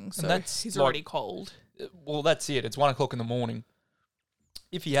experiencing. So he's already cold. Well, that's it. It's 1 o'clock in the morning.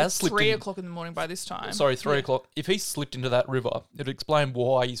 If he has slipped 3 o'clock in the morning by this time. Sorry, 3 o'clock. If he slipped into that river, it'd explain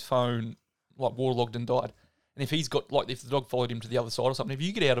why his phone waterlogged and died. And if he's got if the dog followed him to the other side or something, if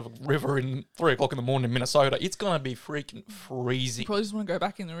you get out of a river in 3 o'clock in the morning in Minnesota, it's gonna be freaking freezing. You probably just want to go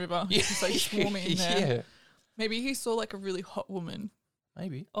back in the river. Yeah. It's like swarming in there. Yeah. Maybe he saw like a really hot woman.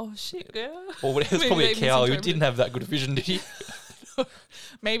 Maybe. Oh shit, girl. Or it was probably a cow who didn't have that good a vision, did he?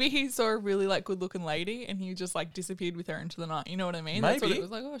 Maybe he saw a really like good looking lady and he just like disappeared with her into the night. You know what I mean? That's what Maybe. it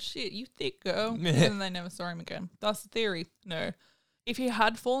was like. Oh shit, you thick girl. Yeah. And then they never saw him again. That's the theory. No. If he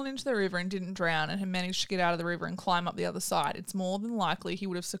had fallen into the river and didn't drown and had managed to get out of the river and climb up the other side, it's more than likely he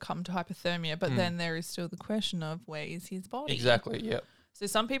would have succumbed to hypothermia. But then there is still the question of where is his body? Exactly, yeah. So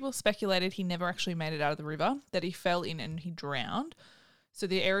some people speculated he never actually made it out of the river, that he fell in and he drowned. So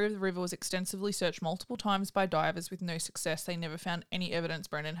the area of the river was extensively searched multiple times by divers with no success. They never found any evidence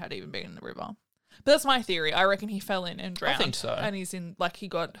Brendan had even been in the river. But that's my theory. I reckon he fell in and drowned. I think so. And he's in, like, he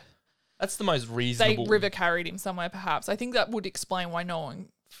got... That's the most reasonable. River carried him somewhere, perhaps. I think that would explain why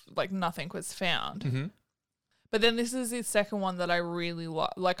nothing was found. Mm-hmm. But then this is the second one that I really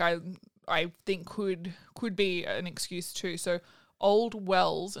I think could be an excuse too. So old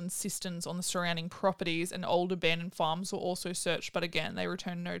wells and cisterns on the surrounding properties and old abandoned farms were also searched, but again, they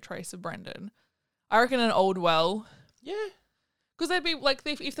returned no trace of Brendan. I reckon an old well. Yeah. Because they'd be like,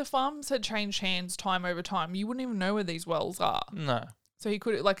 if the farms had changed hands time over time, you wouldn't even know where these wells are. No. So he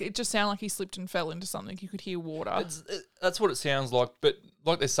could, like, it just sounded like he slipped and fell into something. You could hear water. That's what it sounds like. But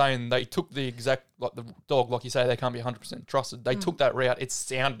like they're saying, they took the exact, like the dog, like you say, they can't be 100% trusted. They took that route. It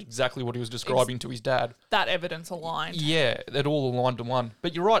sounded exactly what he was describing to his dad. That evidence aligned. Yeah, it all aligned to one.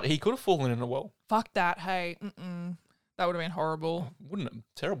 But you're right, he could have fallen in a well. Fuck that, hey. That would have been horrible. Wouldn't it?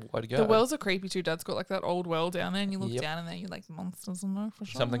 Terrible way to go. The wells are creepy too. Dad's got like that old well down there and you look Yep. down in there, you're like, monsters in there for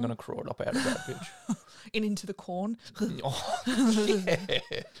sure. Something going to crawl up out of that bitch. In into the corn. Oh, yeah.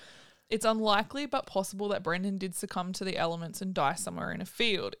 It's unlikely but possible that Brendan did succumb to the elements and die somewhere in a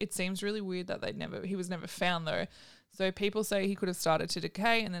field. It seems really weird that he was never found though. So people say he could have started to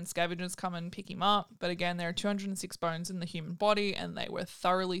decay and then scavengers come and pick him up. But again, there are 206 bones in the human body and they were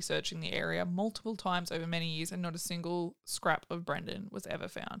thoroughly searching the area multiple times over many years and not a single scrap of Brendan was ever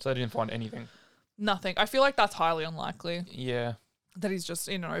found. So they didn't find anything. Nothing. I feel like that's highly unlikely. Yeah. That he's just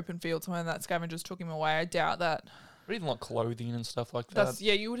in an open field somewhere and that scavengers took him away. I doubt that. Or even like clothing and stuff like that.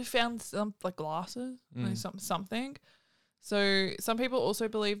 You would have found some like glasses, like something. So some people also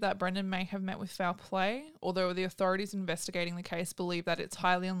believe that Brendan may have met with foul play, although the authorities investigating the case believe that it's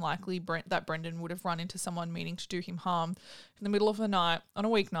highly unlikely that Brendan would have run into someone meaning to do him harm in the middle of the night on a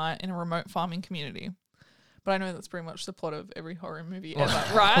weeknight in a remote farming community. But I know that's pretty much the plot of every horror movie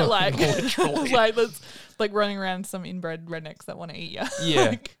ever, right? Like, like running around some inbred rednecks that want to eat you.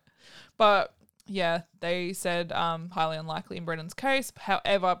 Yeah. But yeah, they said highly unlikely in Brendan's case.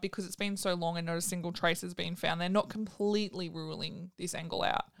 However, because it's been so long and not a single trace has been found, they're not completely ruling this angle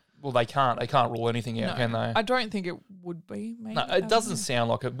out. Well, they can't rule anything out, can they? I don't think it would be. Maybe. No, it doesn't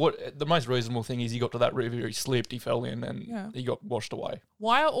sound like it. What the most reasonable thing is, he got to that river, he slipped, he fell in, and he got washed away.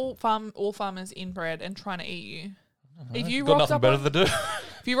 Why are all farmers inbred and trying to eat you? If you got nothing better to do.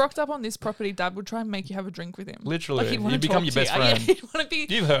 If you rocked up on this property, Dad would try and make you have a drink with him. Literally, like he'd become your best friend. Yeah, he'd want to be.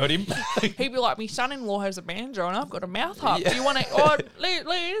 You've heard him. He'd be like, "My son-in-law has a banjo and I've got a mouth harp. Do you want to? Oh,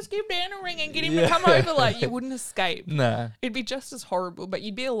 let's give Dan a ring and get him to come over." Like, you wouldn't escape. Nah, it'd be just as horrible, but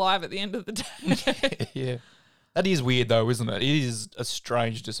you'd be alive at the end of the day. Yeah. That is weird though, isn't it? It is a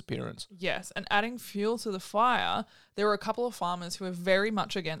strange disappearance. Yes, and adding fuel to the fire, there were a couple of farmers who were very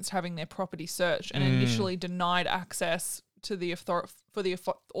much against having their property searched and initially denied access to the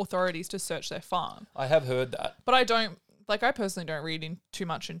authorities to search their farm. I have heard that. But I personally don't read too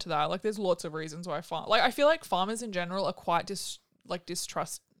much into that. Like, there's lots of reasons why I feel like farmers in general are quite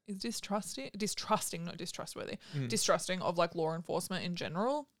distrusting, not distrustworthy. Distrusting of like law enforcement in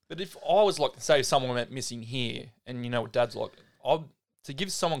general. But if I was like, say someone went missing here and you know what Dad's like, to give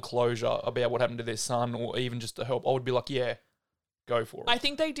someone closure about what happened to their son or even just to help, I would be like, yeah, go for it. I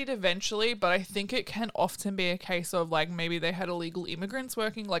think they did eventually, but I think it can often be a case of like maybe they had illegal immigrants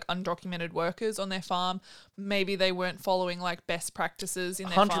working, like undocumented workers on their farm. Maybe they weren't following like best practices in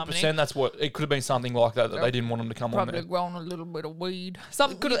their farming. 100%. That's what it could have been. Something like that they didn't want them to come on Probably there. grown a little bit of weed.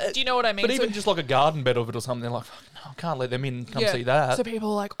 Do you know what I mean? But even just like a garden bed of it or something, they're like, no, I can't let them in. Come see that. So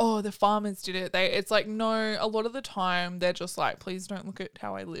people are like, oh, the farmers did it. It's like, no. A lot of the time, they're just like, please don't look at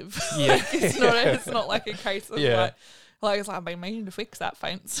how I live. Yeah. Like, it's not like a case of like it's like I've been meaning to fix that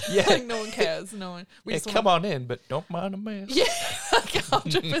fence. Yeah. Like no one cares. No one. Come on in, but don't mind a mess. Yeah, like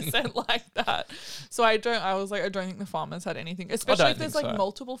 100% like that. So I was like, I don't think the farmers had anything, especially if there's like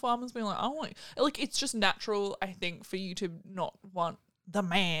multiple farmers being like, I want, like, it's just natural, I think, for you to not want the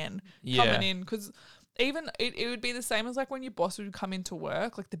man coming in, because even it would be the same as like when your boss would come into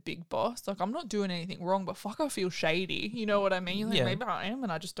work, like the big boss. Like, I'm not doing anything wrong, but fuck, I feel shady. You know what I mean? You're like, maybe I am,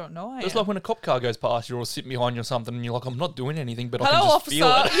 and I just don't know I am. It's like when a cop car goes past you or sitting behind you or something, and you're like, I'm not doing anything, but Hello, I can just officer.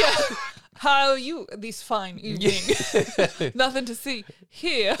 feel it. Yeah. How are you this fine evening? Nothing to see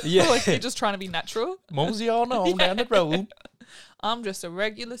here. Yeah. Like, you're just trying to be natural. Mosey on down the road. I'm just a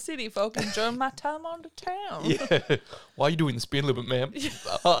regular city folk enjoying my time on the town. Yeah. Why are you doing the speed limit, ma'am?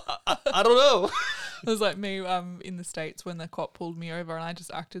 I don't know. It was like me in the States when the cop pulled me over, and I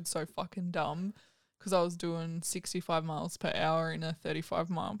just acted so fucking dumb because I was doing 65 miles per hour in a 35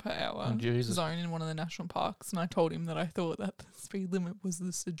 mile per hour zone in one of the national parks. And I told him that I thought that the speed limit was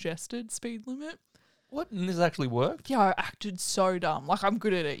the suggested speed limit. What? And this actually worked? Yeah, I acted so dumb. Like, I'm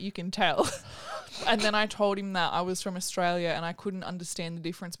good at it, you can tell. And then I told him that I was from Australia and I couldn't understand the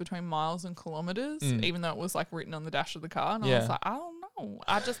difference between miles and kilometres, even though it was like written on the dash of the car. And I was like, I don't know.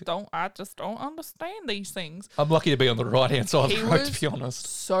 I just don't understand these things. I'm lucky to be on the right hand side of the road, to be honest.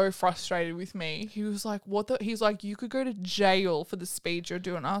 So frustrated with me. He was like, he's like, you could go to jail for the speed you're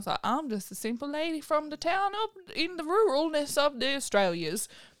doing. I was like, I'm just a simple lady from the town up in the ruralness of the Australias.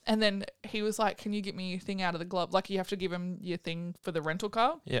 And then he was like, can you get me your thing out of the glove? Like, you have to give him your thing for the rental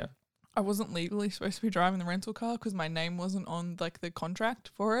car. Yeah. I wasn't legally supposed to be driving the rental car because my name wasn't on like the contract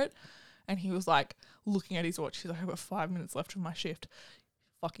for it. And he was like looking at his watch. He's like, I've got 5 minutes left of my shift.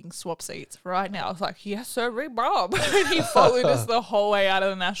 Fucking swap seats right now. I was like, yes, sir, Bob. And he followed us the whole way out of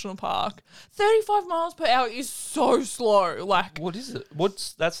the national park. 35 miles per hour is so slow. Like, what is it?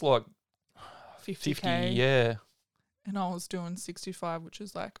 That's like 50K. 50, yeah. And I was doing 65, which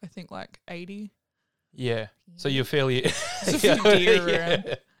is like, I think like 80. Yeah. So you're fairly... It's a few deer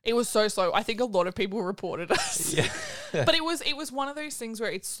around. It was so slow. I think a lot of people reported us. Yeah. But it was one of those things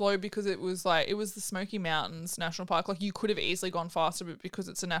where it's slow because it was the Smoky Mountains National Park. Like, you could have easily gone faster, but because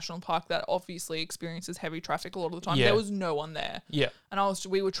it's a national park that obviously experiences heavy traffic a lot of the time, there was no one there. Yeah. And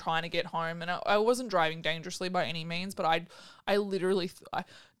we were trying to get home, and I wasn't driving dangerously by any means, but I literally,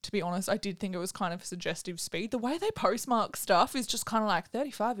 to be honest, I did think it was kind of suggestive speed. The way they postmark stuff is just kind of like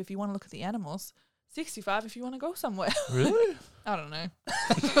 35 if you want to look at the animals. 65 if you want to go somewhere. Really? I don't know.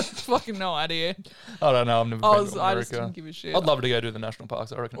 Fucking no idea. I don't know. I've never been to America. I just didn't give a shit. I'd love to go to the national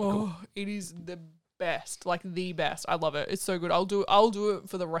parks. I reckon it'd be cool. It is the best. Like, the best. I love it. It's so good. I'll do it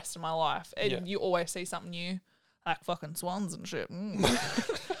for the rest of my life. And you always see something new. Like fucking swans and shit.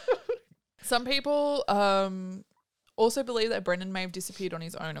 Some people also believe that Brendan may have disappeared on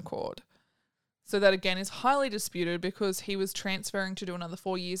his own accord. So that, again, is highly disputed because he was transferring to do another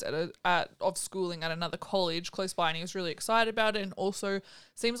 4 years of schooling at another college close by, and he was really excited about it, and also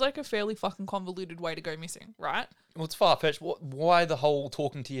seems like a fairly fucking convoluted way to go missing, right? Well, it's far-fetched. Why the whole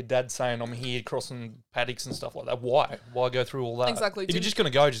talking to your dad saying I'm here crossing paddocks and stuff like that? Why? Why go through all that? Exactly. If you're just going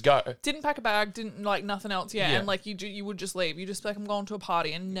to go, just go. Didn't pack a bag, didn't like nothing else, and like you would just leave. You just like, I'm going to a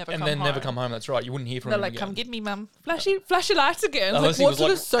party and never come home. And then never come home, that's right. You wouldn't hear from They're him like, again. come get me, mum. Flash your lights again. Unless like, what he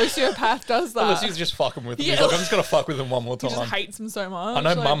was sort of sociopath does that? Unless he was just fucking with him. Yeah. He's like, I'm just going to fuck with him one more time. He just hates him so much. I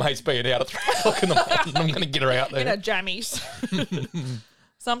know like, mum hates being out at 3 o'clock in the morning. I'm going to get her out there. In her jammies.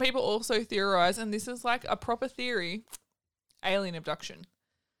 Some people also theorize, and this is like a proper theory, alien abduction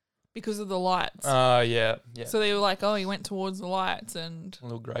because of the lights. Yeah. So they were like, oh, he went towards the lights and...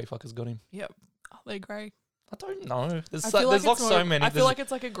 Little grey fuckers got him. Yep. Are they grey? I don't know. There's like so many. I feel like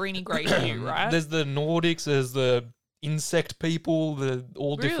it's like a greeny grey hue, right? There's the Nordics, there's the insect people,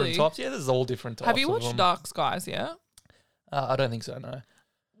 all different Really? types. Yeah, there's all different types. Have you of watched them. Dark Skies yet? I don't think so, no.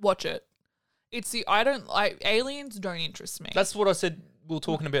 Watch it. Aliens don't interest me. That's what I said. We were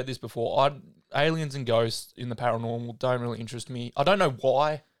talking about this before. Aliens and ghosts in the paranormal don't really interest me. I don't know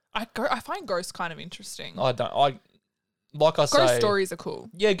why. I find ghosts kind of interesting. Like I say, ghost stories are cool.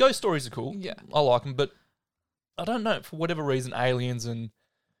 Yeah, ghost stories are cool. Yeah. I like them, but I don't know, for whatever reason, aliens and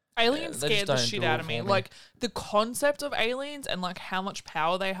Aliens they just scared the don't shit do it out of for me. me. Like, the concept of aliens and, like, how much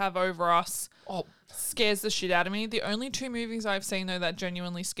power they have over us scares the shit out of me. The only 2 movies I've seen, though, that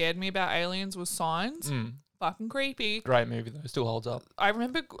genuinely scared me about aliens was Signs. Fucking creepy. Great movie though, still holds up. I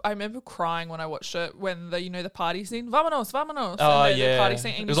remember crying when I watched it when the party scene, vamonos, vamonos. Oh and yeah, the party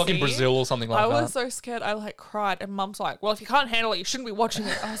scene it was like in Brazil or something like I that. was so scared. I like cried, and Mum's like, "Well, if you can't handle it, you shouldn't be watching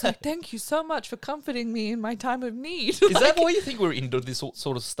it." I was like, "Thank you so much for comforting me in my time of need." Is that why you think we're into this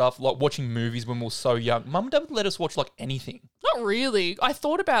sort of stuff, like watching movies when we were so young? Mum and Dad would let us watch like anything. Not really. I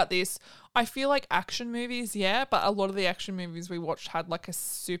thought about this. I feel like action movies, yeah, but a lot of the action movies we watched had like a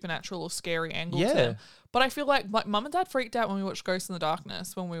supernatural or scary angle to them. But I feel like Mum and Dad freaked out when we watched Ghost in the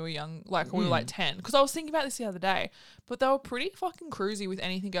Darkness when we were young, like we were like 10. Because I was thinking about this the other day, but they were pretty fucking cruisy with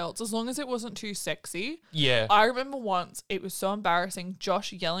anything else as long as it wasn't too sexy. Yeah. I remember once, it was so embarrassing,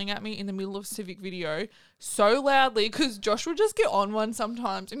 Josh yelling at me in the middle of Civic Video so loudly because Josh would just get on one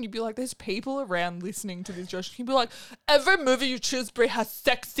sometimes and you'd be like, there's people around listening to this, Josh. He'd be like, every movie you choose, Brie, has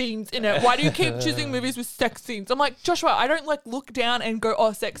sex scenes in it. Why do you keep choosing movies with sex scenes? I'm like, Joshua, I don't like look down and go,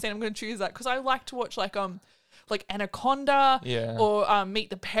 oh, sex scene, I'm going to choose that because I like to watch like Anaconda or Meet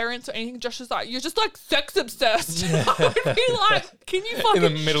the Parents or anything. Josh is like, you're just like sex obsessed. I would be like, can you fucking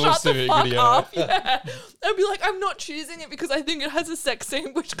in the middle shut of Civic the fuck Video. up? Yeah. I'd be like, I'm not choosing it because I think it has a sex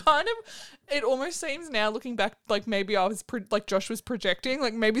scene, which kind of, it almost seems now looking back like maybe I was like Josh was projecting,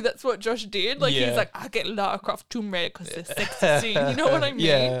 like maybe that's what Josh did. Like he's like, I get Lara Croft Tomb Raider because it's a sexy scene. You know what I mean?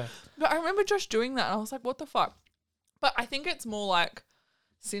 Yeah. But I remember Josh doing that and I was like, what the fuck? But I think it's more like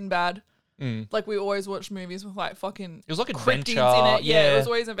Sinbad. Like we always watched movies with like fucking It was like cryptids adventure. in it. Yeah, Yeah. it was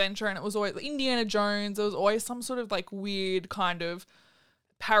always adventure and it was always Indiana Jones. There was always some sort of like weird kind of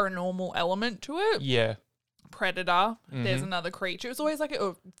paranormal element to it. Yeah. Predator. There's another creature. It was always like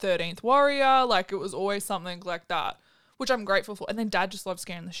a 13th Warrior. Like it was always something like that, which I'm grateful for. And then Dad just loves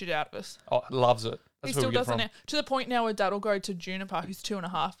scaring the shit out of us. Oh, loves it. That's He where still we get does it from. now. To the point now where Dad will go to Juniper, who's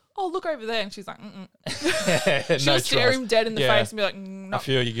 2.5. Oh, look over there. And she's like, She'll No stare trust. him dead in the Yeah. face and be like, no, I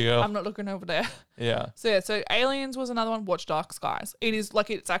feel you, girl. I'm not looking over there. Yeah. So Aliens was another one. Watch Dark Skies. It is like,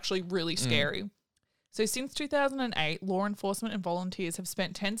 it's actually really scary. So since 2008, law enforcement and volunteers have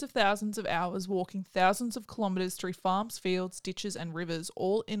spent tens of thousands of hours walking thousands of kilometres through farms, fields, ditches and rivers,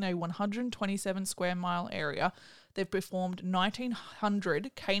 all in a 127 square mile area. They've performed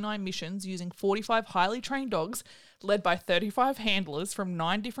 1,900 canine missions using 45 highly trained dogs, led by 35 handlers from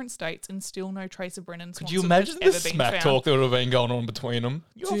 9 different states, and still no trace of Brennan Swanson. Could you imagine the ever been smack found. talk that would have been going on between them?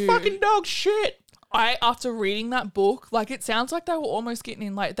 You're Dude. fucking dog shit. After reading that book, like it sounds like they were almost getting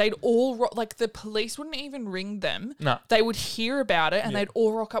in, like they'd all, like the police wouldn't even ring them. No. They would hear about it and they'd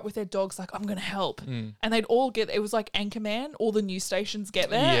all rock up with their dogs like, I'm going to help. And they'd all get, it was like Anchorman, all the news stations get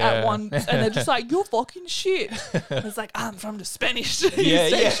there at once and they're just like, you're fucking shit. And it's like, I'm from the Spanish news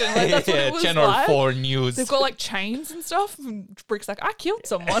station. Like, that's what it was Channel like. 4 News. They've got like chains and stuff. And Brick's like, I killed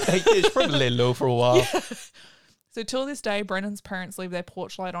someone. It's probably lay low for a while. So till this day, Brennan's parents leave their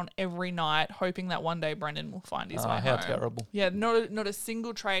porch light on every night, hoping that one day Brendan will find his way how home. terrible. Yeah, not a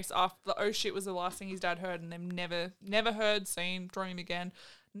single trace after the oh shit was the last thing his dad heard, and they've never heard, seen, drawn him again.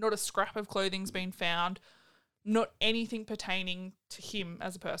 Not a scrap of clothing's been found. Not anything pertaining to him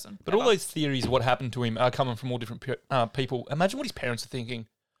as a person. But all those theories, what happened to him, are coming from all different people. Imagine what his parents are thinking.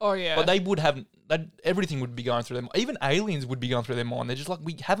 Oh yeah. But they would have, everything would be going through them. Even aliens would be going through their mind. They're just like,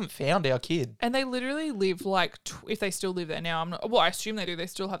 we haven't found our kid. And they literally live like, if they still live there now, I assume they do, they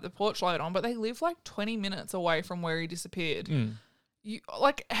still have the porch light on, but they live like 20 minutes away from where he disappeared. You,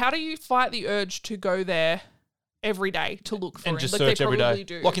 like, how do you fight the urge to go there every day to look for him? And just like, search they every probably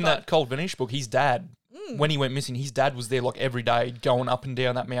day. do, Like in but- that Cold Vanish book, his dad, when he went missing, his dad was there like every day going up and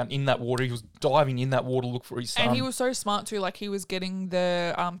down that mountain in that water. He was diving in that water to look for his son. And he was so smart too. Like he was getting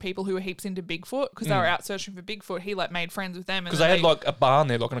the people who were heaps into Bigfoot because they were out searching for Bigfoot. He like made friends with them because they had like a barn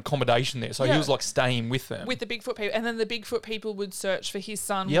there, like an accommodation there. So Yeah. he was like staying with them. with the Bigfoot people, and then the Bigfoot people would search for his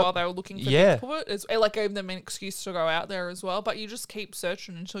son Yep. while they were looking for Yeah. Bigfoot. It like gave them an excuse to go out there as well. But you just keep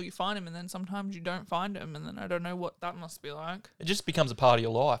searching until you find him, and then sometimes you don't find him, and then I don't know what that must be like. It just becomes a part of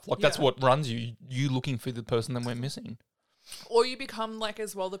your life. Like that's Yeah. what runs you. You looking for the person that went missing. Or you become like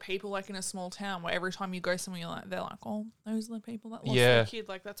as well the people like in a small town where every time you go somewhere, you're like, they're like, oh, those are the people that lost their kid.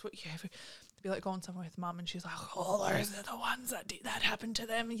 Like that's what you have. Be like going somewhere with mum, and she's like, oh, those are the ones that happened to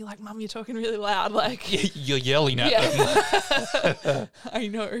them. And you're like, mum, you're talking really loud. Like, You're yelling at them. I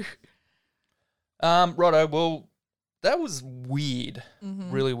know. Righto. Well, that was weird,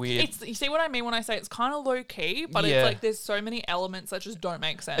 really weird. You see what I mean when I say it's kind of low key, but Yeah. it's like there's so many elements that just don't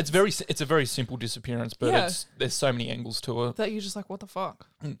make sense. It's a very simple disappearance, but Yeah. there's so many angles to it. that you're just like, what the fuck?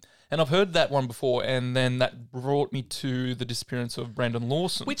 And I've heard that one before, and then that brought me to the disappearance of Brandon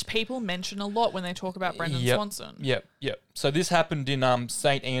Lawson. Which people mention a lot when they talk about Brendan Yep. Swanson. Yep. So this happened in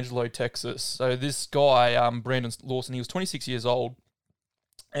St. Angelo, Texas. So this guy, Brandon Lawson, he was 26 years old,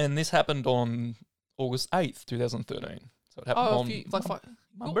 and this happened on August 8th, 2013. So it happened Oh, on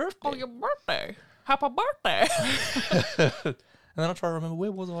my birthday. Oh, your birthday. Happy birthday. And then I try to remember,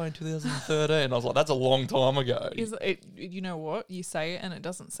 where was I in 2013? I was like, that's a long time ago. You know what? You say it and it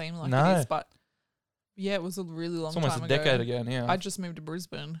doesn't seem like No. it is, but yeah, it was a really long It's time almost ago. a decade ago now. I just moved to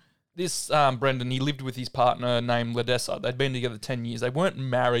Brisbane. This Brendan, he lived with his partner named Ledessa. They'd been together 10 years. They weren't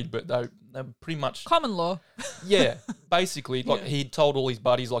married, but they were pretty much... Common law. Yeah, basically. Like, Yeah. he'd told all his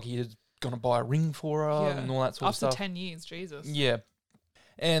buddies, like, he was going to buy a ring for her Yeah. and all that sort of After stuff. 10 years, Jesus. Yeah.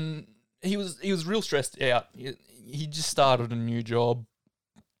 And he was real stressed out. He just started a new job.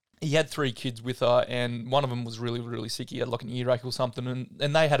 He had 3 kids with her, and one of them was really, really sick. He had like an earache or something,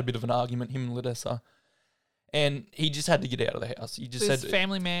 and they had a bit of an argument, him and Ledessa. And he just had to get out of the house. He just This said,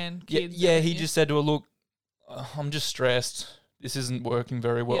 family man, kids. yeah, he everything. just said to her, look, I'm just stressed. This isn't working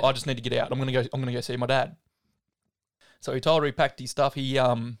very well. Yeah. I just need to get out. I'm gonna go see my dad. So he told her he packed his stuff.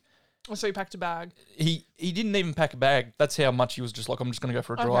 Oh, so he packed a bag. He didn't even pack a bag. That's how much he was just like, I'm just going to go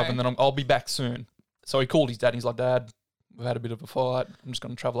for a drive Okay. and then I'll be back soon. So he called his dad and he's like, Dad, we've had a bit of a fight. I'm just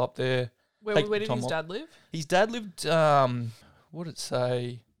going to travel up there. Where Take did time his off. dad live? His dad lived, what did it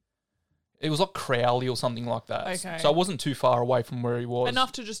say? It was like Crowley or something like that. Okay. So I wasn't too far away from where he was.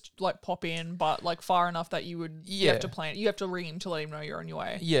 Enough to just like pop in, but like far enough that you Yeah. have to plan. You have to ring him to let him know you're on your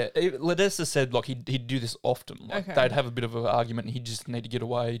way. Yeah, Ledessa said like he'd do this often. Like Okay. they'd have a bit of an argument and he'd just need to get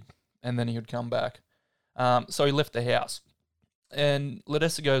away and then he would come back. So he left the house. And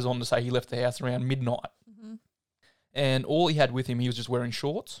Ledessa goes on to say he left the house around midnight. Mm-hmm. And all he had with him, he was just wearing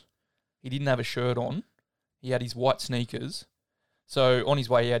shorts. He didn't have a shirt on. He had his white sneakers. So on his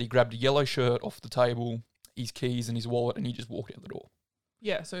way out, he grabbed a yellow shirt off the table, his keys and his wallet, and he just walked out the door.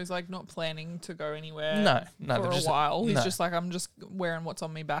 Yeah, so he's like not planning to go anywhere. No, for they're a just- while. He's no. just like, I'm just wearing what's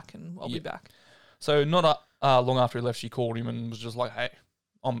on me back, and I'll be back. So not long after he left, she called him and was just like, "Hey,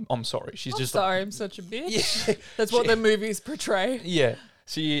 I'm sorry." She's I'm just sorry, I'm such a bitch. Yeah. That's what the movies portray. Yeah.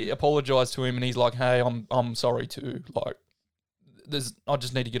 She apologized to him and he's like, "Hey, I'm sorry too. Like, I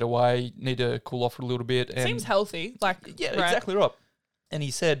just need to get away, need to cool off for a little bit." And Seems healthy. Like, yeah, right? exactly right. And he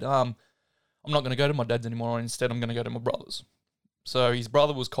said, I'm not going to go to my dad's anymore. Instead, I'm going to go to my brother's. So his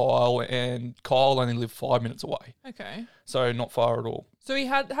brother was Kyle, and Kyle only lived 5 minutes away. Okay. So not far at all. So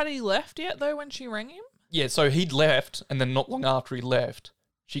had he left yet though when she rang him? Yeah, so he'd left, and then not long after he left,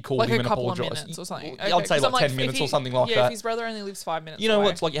 she called Like him a and couple of apologized. minutes or something. I'd Okay, say 'cause like I'm 10 if minutes he- or something like yeah, that. if his brother only lives 5 minutes You know away.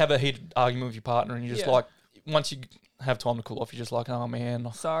 what? It's like you have a heated argument with your partner, and you're just Yeah. like, once you have time to cool off, you're just like, oh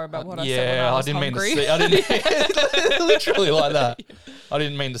man, Sorry about what I yeah, said when I was didn't hungry. mean to say. I didn't literally like that. I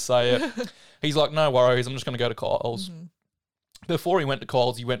didn't mean to say it. He's like, no worries, I'm just going to go to Kyle's. Mm-hmm. Before he went to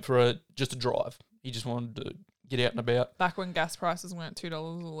Kyle's, he went for just a drive. He just wanted to get out and about. Back when gas prices went $2 a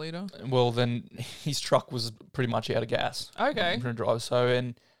litre. Well, then his truck was pretty much out of gas. Okay. For a drive. So,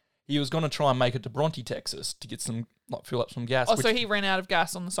 and he was going to try and make it to Bronte, Texas, to get some, like, fill up some gas. Oh, which- so he ran out of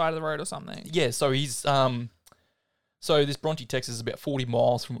gas on the side of the road or something. yeah. So he's so this Bronte, Texas, is about 40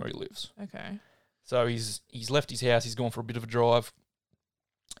 miles from where he lives. Okay. So he's left his house. He's gone for a bit of a drive.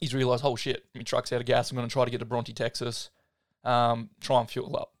 He's realised, oh shit, my truck's out of gas. I'm going to try to get to Bronte, Texas. Try and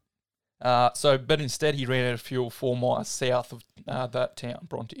fuel up. But instead he ran out of fuel 4 miles south of that town,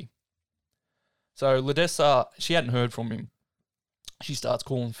 Bronte. So Ledessa, she hadn't heard from him. She starts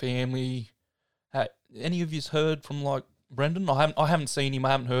calling family. Hey, any of you's heard from like Brendan? I haven't seen him.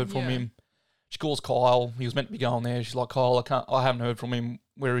 I haven't heard from Yeah. him. She calls Kyle. He was meant to be going there. She's like, Kyle, I haven't heard from him.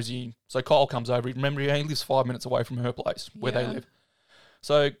 Where is he? So Kyle comes over. Remember, he only lives 5 minutes away from her place where they Yeah. live.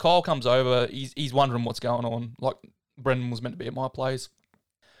 So Kyle comes over. He's wondering what's going on. Like, Brendan was meant to be at my place.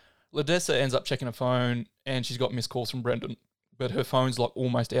 Ledessa ends up checking her phone, and she's got missed calls from Brendan, but her phone's like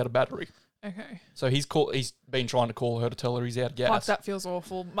almost out of battery. Okay. So he's been trying to call her to tell her he's out of gas. Fuck, that feels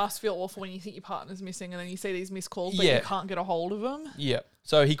awful. Must feel awful when you think your partner's missing and then you see these missed calls, but Yeah. you can't get a hold of them. Yeah.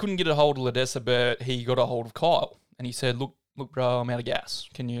 So he couldn't get a hold of Ledessa, but he got a hold of Kyle, and he said, look, bro, I'm out of gas.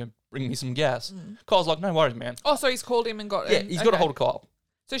 Can you bring me some gas? Kyle's like, no worries, man. Oh, so he's called him and got... Yeah, he's got a hold of Kyle.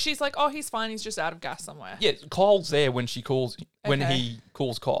 So she's like, oh, he's fine. He's just out of gas somewhere. Yeah, Kyle's there when he calls Okay.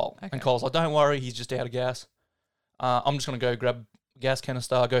 Kyle. Okay. And Kyle's like, don't worry, he's just out of gas. I'm just going to go grab a gas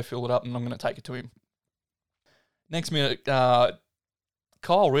canister, go fill it up, and I'm going to take it to him. Next minute,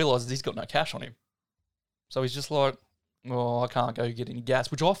 Kyle realises he's got no cash on him. So he's just like, I can't go get any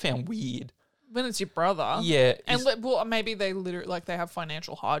gas, which I found weird. When it's your brother. Yeah. And well, maybe they literally, like, they have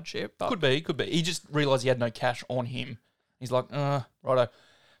financial hardship. But Could be. He just realised he had no cash on him. He's like, righto.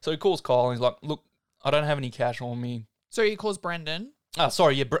 So he calls Kyle and he's like, look, I don't have any cash on me. So he calls Brendan.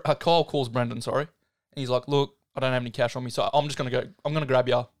 Kyle calls Brendan, sorry. And he's like, look, I don't have any cash on me, so I'm just going to go, I'm going to grab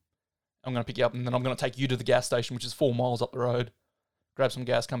you. I'm going to pick you up, and then I'm going to take you to the gas station, which is 4 miles up the road. Grab some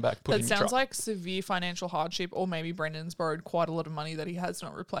gas, come back, put it in your truck. That sounds like severe financial hardship, or maybe Brendan's borrowed quite a lot of money that he has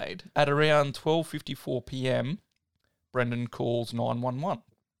not repaid. At around 12:54 p.m, Brendan calls 911.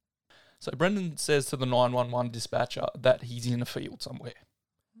 So Brendan says to the 911 dispatcher that he's in a field somewhere.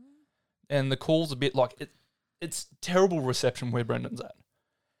 And the call's a bit like, it's terrible reception where Brendan's at.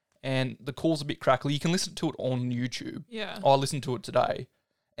 And the call's a bit crackly. You can listen to it on YouTube. Yeah. I listened to it today.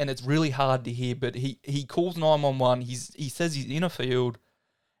 And it's really hard to hear, but he calls 911. He says he's in a field,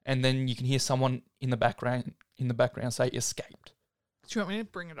 and then you can hear someone in the background say escaped. Do you want me to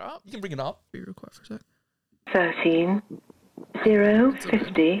bring it up? You can bring it up. Be real quiet for a sec. 13, 0,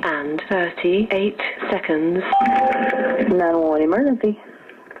 50, and 38 seconds. 911 emergency.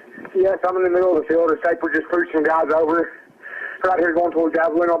 Yes, I'm in the middle of the field. Escape. We just pushed some guys over. Right here going towards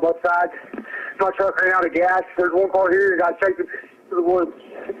Javelin on both sides. My truck ran out of gas. There's one car here. Got chasing to the woods.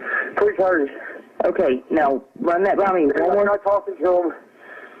 Please hurry. Okay, now run that by me. One more. Not talking to him.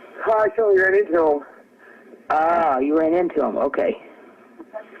 I actually ran into him. Ah, you ran into him. Okay.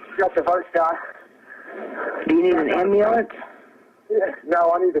 Got the first guy. Do you need an ambulance? Yeah.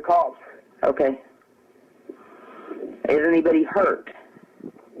 No, I need the cops. Okay. Is anybody hurt?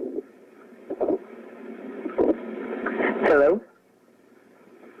 Hello?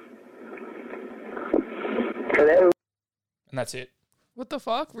 Hello? And that's it. What the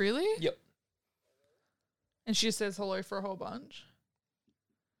fuck? Really? Yep. And she just says hello for a whole bunch.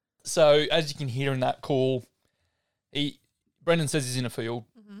 So as you can hear in that call, Brendan says he's in a field.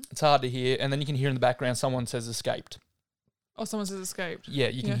 Mm-hmm. It's hard to hear. And then you can hear in the background someone says escaped. Oh, someone says escaped. Yeah,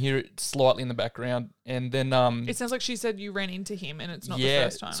 you can hear it slightly in the background. And then it sounds like she said you ran into him and it's not the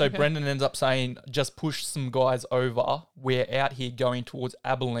first time. So Brendan ends up saying, just push some guys over. We're out here going towards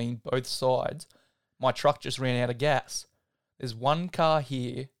Abilene, both sides. My truck just ran out of gas. There's one car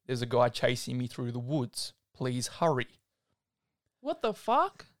here. There's a guy chasing me through the woods. Please hurry. What the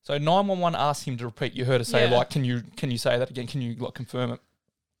fuck? So 911 asked him to repeat. You heard her say, can you say that again? Can you confirm it?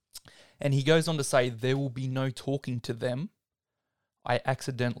 And he goes on to say, there will be no talking to them. I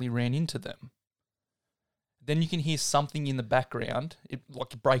accidentally ran into them. Then you can hear something in the background. It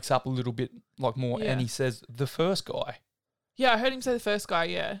breaks up a little bit more, and he says, the first guy. Yeah, I heard him say the first guy,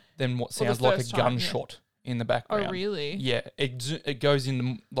 yeah. Then what sounds like a gunshot in the background. Oh, really? Yeah, it goes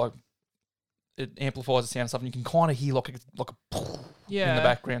into, it amplifies the sound and stuff, and you can kind of hear like a in the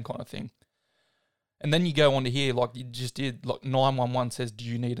background kind of thing. And then you go on to hear, like you just did, 911 says, do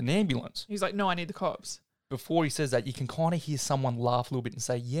you need an ambulance? He's like, no, I need the cops. Before he says that, you can kind of hear someone laugh a little bit and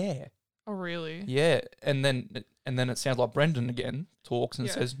say, yeah. Oh, really? Yeah, and then it sounds like Brendan again talks and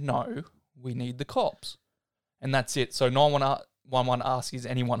says, no, we need the cops. And that's it. So 911 asks, is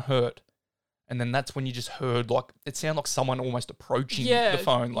anyone hurt? And then that's when you just heard, it sounded like someone almost approaching the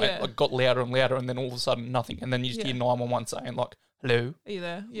phone, got louder and louder, and then all of a sudden nothing. And then you just hear 911 saying, hello? Are you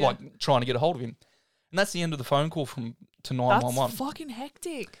there? Yeah. Trying to get a hold of him. And that's the end of the phone call to 911. That's fucking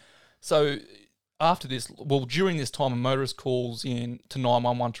hectic. So after this, during this time, a motorist calls in to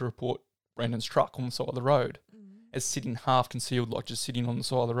 911 to report Brendan's truck on the side of the road. It's sitting half concealed, just sitting on the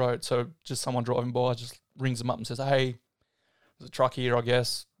side of the road. So just someone driving by just rings them up and says, hey, there's a truck here, I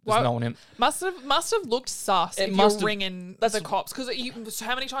guess. There's no one in. Must have looked sus if you're ringing the cops. Because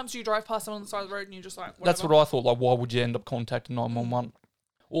how many times do you drive past someone on the side of the road and you're just like, whatever? That's what I thought. Why would you end up contacting 911?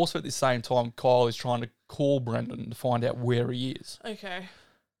 Also, at the same time, Kyle is trying to call Brendan to find out where he is. Okay.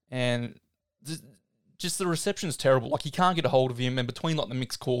 And just the reception's terrible. He can't get a hold of him. And between the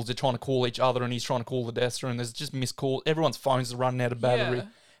mixed calls, they're trying to call each other and he's trying to call the desk and there's just missed calls. Everyone's phones are running out of battery. Yeah.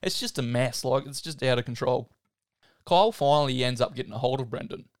 It's just a mess. It's just out of control. Kyle finally ends up getting a hold of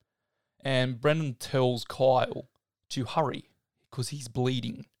Brendan. And Brendan tells Kyle to hurry because he's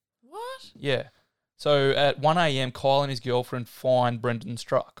bleeding. What? Yeah. So at 1 a.m, Kyle and his girlfriend find Brendan's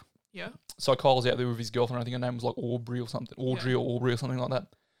truck. Yeah. So Kyle's out there with his girlfriend. I think her name was Aubrey or something. Aubrey or something like that.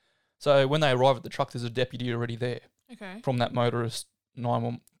 So when they arrive at the truck, there's a deputy already there. Okay. From that motorist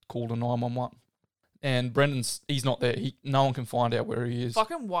called a 911. And he's not there. No one can find out where he is.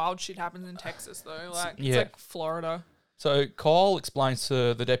 Fucking wild shit happens in Texas though. It's like Florida. So Kyle explains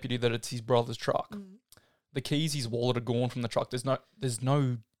to the deputy that it's his brother's truck. The keys, his wallet are gone from the truck. There's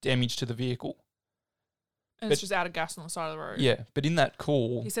no damage to the vehicle. And it's just out of gas on the side of the road. Yeah, but in that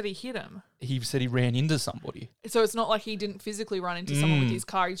call, He said he hit him. he said he ran into somebody. So it's not like he didn't physically run into someone with his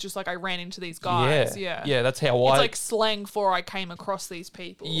car. He's just like, I ran into these guys. Yeah. That's how It's like slang for I came across these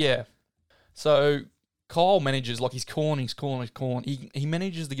people. Yeah. So Kyle manages, like he's calling. He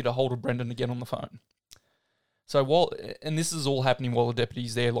manages to get a hold of Brendan again on the phone. So and this is all happening while the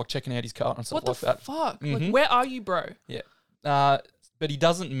deputy's there, like checking out his car and stuff What like the that. fuck? Like, where are you, bro? Yeah. But he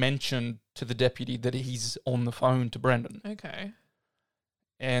doesn't mention to the deputy that he's on the phone to Brendan. Okay.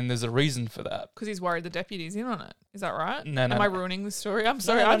 And there's a reason for that. Because he's worried the deputy's in on it. Is that right? No. Am I ruining the story? I'm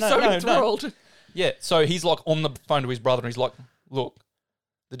sorry. no, I'm so no. enthralled. Yeah, so he's like on the phone to his brother and he's like, look,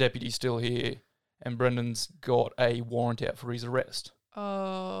 the deputy's still here and Brendan's got a warrant out for his arrest.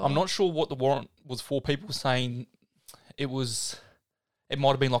 Oh. I'm not sure what the warrant was for. People were saying it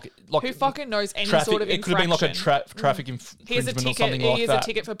might have been like who fucking knows any traffic, sort of it could have been like a traffic infringement or something like that. He has a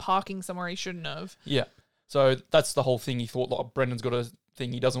ticket for parking somewhere he shouldn't have. Yeah. So that's the whole thing. He thought, like, Brendan's got a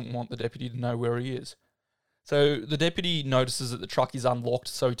thing. He doesn't want the deputy to know where he is. So the deputy notices that the truck is unlocked,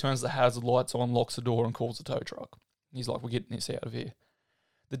 so he turns the hazard lights on, locks the door, and calls the tow truck. He's like, we're getting this out of here.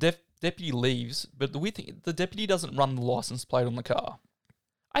 The deputy leaves, but the weird thing, the deputy doesn't run the license plate on the car.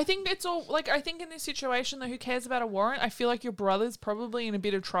 I think it's all, like, I think in this situation, though, who cares about a warrant? I feel like your brother's probably in a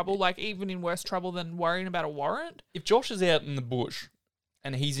bit of trouble, like, even in worse trouble than worrying about a warrant. If Josh is out in the bush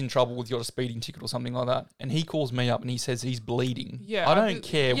and he's in trouble with got a speeding ticket or something like that, and he calls me up and he says he's bleeding, I don't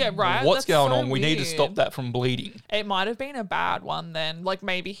care what's going on. We need to stop that from bleeding. It might have been a bad one then. Like,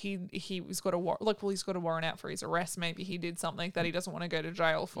 maybe he's got a warrant, he's got a warrant out for his arrest. Maybe he did something that he doesn't want to go to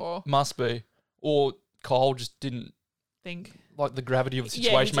jail for. Must be. Or Kyle just didn't think like the gravity of the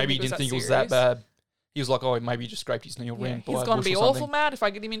situation. Maybe he didn't think it was that bad. He was like, oh, maybe he just scraped his knee or ran by a bush or something. He's going to be awful mad if I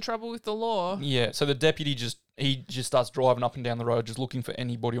get him in trouble with the law. Yeah, so the deputy just starts driving up and down the road, just looking for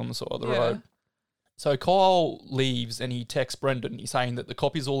anybody on the side of the road. So Kyle leaves and he texts Brendan. He's saying that the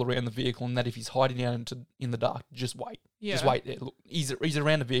cop is all around the vehicle and that if he's hiding out in the dark, just wait. Yeah. Just wait there. Look, he's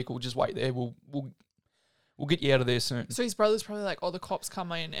around the vehicle. Just wait there. We'll get you out of there soon. So his brother's probably like, oh, the cops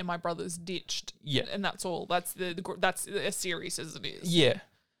come in and my brother's ditched. Yeah. And that's all. That's that's as serious as it is. Yeah.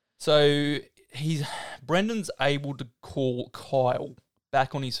 So Brendan's able to call Kyle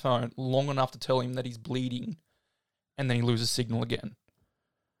back on his phone long enough to tell him that he's bleeding, and then he loses signal again.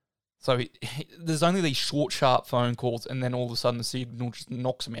 So there's only these short, sharp phone calls, and then all of a sudden the signal just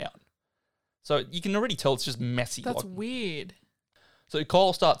knocks him out. So you can already tell it's just messy. That's weird. So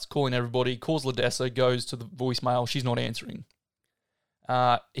Kyle starts calling everybody, calls Ladessa, goes to the voicemail. She's not answering.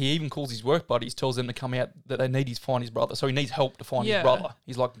 He even calls his work buddies, tells them to come out, that they need to find his brother. So he needs help to find his brother.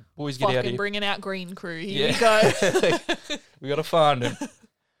 He's like, boys, get out of here. Bringing out Green Crew. Here we go. We got to find him.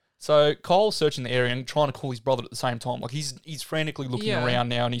 So Kyle's searching the area and trying to call his brother at the same time. Like he's frantically looking around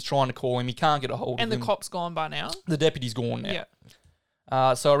now and he's trying to call him. He can't get a hold of him. And the cop's gone by now? The deputy's gone now.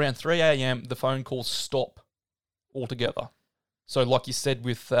 Yeah. So around 3 a.m, the phone calls stop altogether. So like you said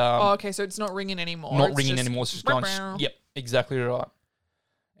with... okay, so it's not ringing anymore. Not ringing anymore. It's just going... Yep, exactly right.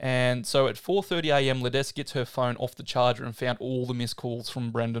 And so at 4:30 a.m, Ladessa gets her phone off the charger and found all the missed calls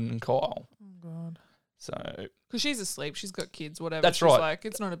from Brendan and Kyle. Oh, God. So... Because she's asleep, she's got kids, whatever. That's she's right. Like,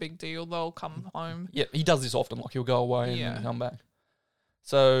 it's not a big deal. They'll come home. Yeah, he does this often. Like he'll go away and then come back.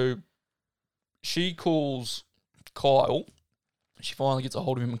 So she calls Kyle. She finally gets a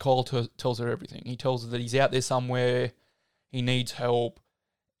hold of him and Kyle tells her everything. He tells her that he's out there somewhere. He needs help.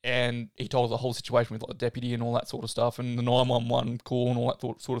 And he told her the whole situation with like the deputy and all that sort of stuff and the 911 call and all that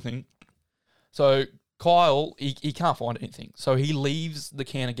sort of thing. So Kyle, he can't find anything. So he leaves the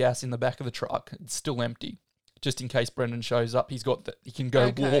can of gas in the back of the truck. It's still empty. Just in case Brendan shows up, he can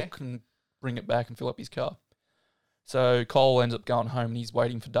go walk and bring it back and fill up his car. So Kyle ends up going home and he's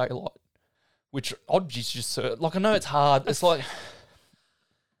waiting for daylight, which Odgie's just like, I know it's hard. It's like...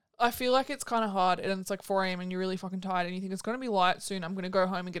 I feel like it's kind of hard and it's like 4 a.m. and you're really fucking tired and you think it's going to be light soon. I'm going to go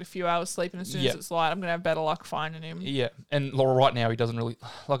home and get a few hours sleep and as soon as it's light, I'm going to have better luck finding him. Yeah. And Laura, right now, he doesn't really...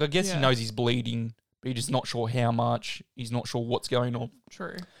 Like, I guess he knows he's bleeding, but he's just not sure how much. He's not sure what's going on.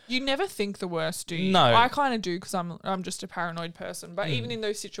 True. You never think the worst, do you? No. I kind of do because I'm just a paranoid person. But even in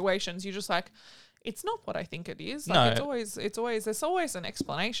those situations, you're just like... It's not what I think it is. Like no. There's always an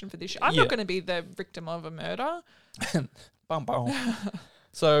explanation for this shit. I'm not going to be the victim of a murder. Bum, bum.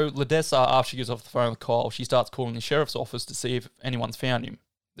 So Ladessa, after she gets off the phone with Kyle, she starts calling the sheriff's office to see if anyone's found him.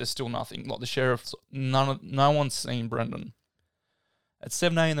 There's still nothing. Like the sheriff's, no one's seen Brendan. At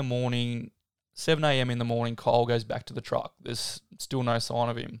 7 a.m. in the morning, Kyle goes back to the truck. There's still no sign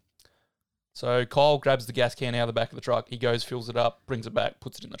of him. So Kyle grabs the gas can out of the back of the truck. He goes, fills it up, brings it back,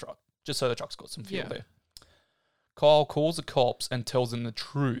 puts it in the truck, just so the truck's got some fuel there. Kyle calls the cops and tells them the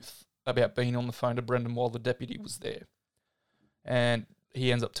truth about being on the phone to Brendan while the deputy was there. And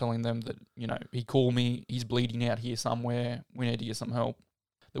he ends up telling them that, he called me, he's bleeding out here somewhere, we need to get some help.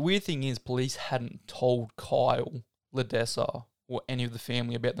 The weird thing is police hadn't told Kyle, Ledessa, or any of the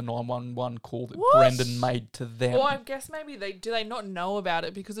family about the 911 call that Brendan made to them. Well, I guess maybe do they not know about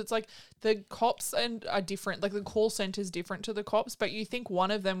it because it's like the cops are different, like the call center's different to the cops, but you think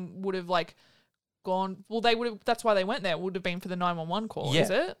one of them would have like gone, well, they would have, that's why they went there, would have been for the 911 call, is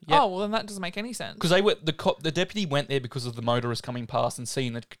it? Yeah. Oh, well, then that doesn't make any sense. Because the deputy went there because of the motorist coming past and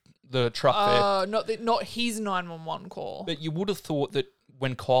seeing the truck there. Not his 911 call. But you would have thought that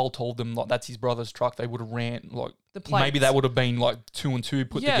when Kyle told them like that's his brother's truck, they would have ran like the plates. Maybe that would have been like 2 and 2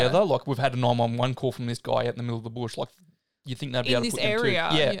 put together. Like we've had a 911 call from this guy out in the middle of the bush. Like you think they'd be able to put them in this area?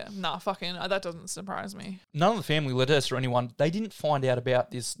 Yeah. Nah, fucking that doesn't surprise me. None of the family, Ledessa or anyone, they didn't find out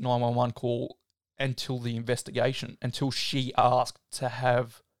about this 911 call until the investigation, until she asked to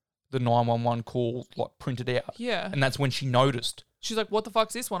have the 911 call like printed out. Yeah. And that's when she noticed. She's like, what the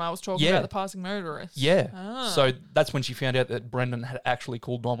fuck's this one? I was talking about the passing motorist. Yeah. Ah. So that's when she found out that Brendan had actually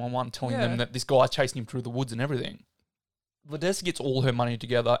called 911 telling them that this guy's chasing him through the woods and everything. Ledessa gets all her money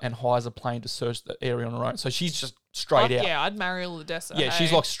together and hires a plane to search the area on her own. So she's just straight out. Yeah, I'd marry Ledessa. Yeah,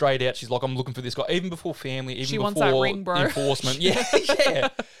 she's like straight out. She's like, I'm looking for this guy. Even before family, even before wants that ring, bro. Enforcement. Yeah.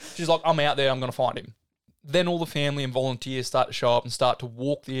 She's like, I'm out there. I'm going to find him. Then all the family and volunteers start to show up and start to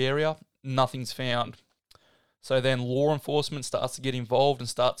walk the area. Nothing's found. So then law enforcement starts to get involved and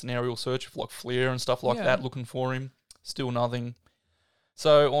starts an aerial search of like FLIR and stuff like that, looking for him. Still nothing.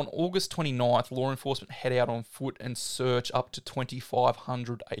 So on August 29th, law enforcement head out on foot and search up to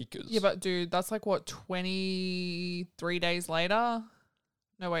 2,500 acres. Yeah, but dude, that's like what, 23 days later?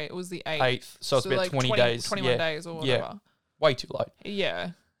 No, wait, it was the 8th. So it's about like 20 days. 21 days or whatever. Yeah, way too late.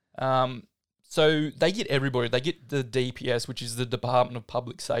 Yeah. So they get everybody. They get the DPS, which is the Department of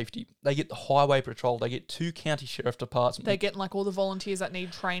Public Safety. They get the Highway Patrol. They get 2 county sheriff departments. They're getting like all the volunteers that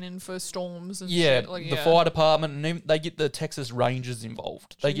need training for storms and shit. Like, the fire department, and even they get the Texas Rangers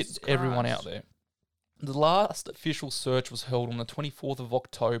involved. They get everyone out there. The last official search was held on the 24th of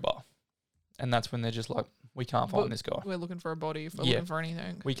October, and that's when they're just like, we can't find this guy. We're looking for a body. If we're looking for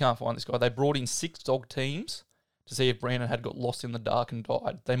anything. We can't find this guy. They brought in 6 dog teams to see if Brandon had got lost in the dark and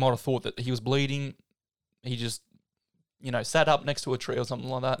died. They might have thought that he was bleeding. He just, sat up next to a tree or something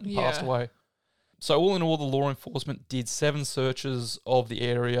like that and passed away. So all in all, the law enforcement did 7 searches of the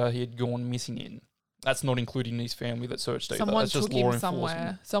area he had gone missing in. That's not including his family that searched either. Someone That's just took law him enforcement.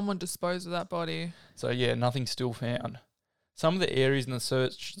 somewhere. Someone disposed of that body. So yeah, nothing's still found. Some of the areas in the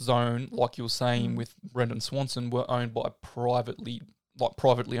search zone, like you were saying with Brendan Swanson, were owned by privately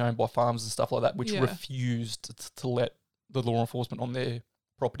owned by farms and stuff like that, which refused to let the law enforcement on their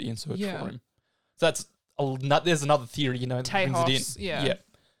property and search for him. So there's another theory, that brings it in. Yeah.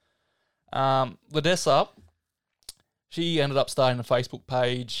 Ledessa, she ended up starting a Facebook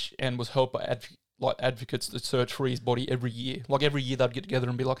page and was helped by advocates to search for his body every year. Like every year they'd get together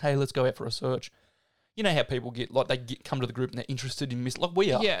and be like, hey, let's go out for a search. You know how people get, come to the group and they're interested in like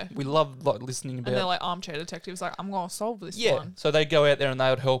we are. Yeah. We love listening about. And they're like armchair detectives, like, I'm going to solve this one. Yeah. So they'd go out there and they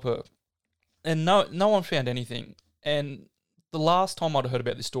would help her. And no one found anything. And the last time I'd heard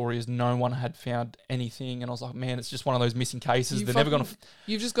about this story is no one had found anything. And I was like, man, it's just one of those missing cases. They're never going to...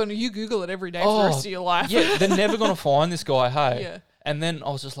 You Google it every day for the rest of your life. Yeah, they're never going to find this guy, hey? Yeah. And then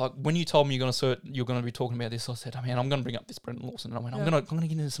I was just like, when you told me you're going to be talking about this, I said, oh man, I'm going to bring up this Brendan Lawson. And I went, I'm going to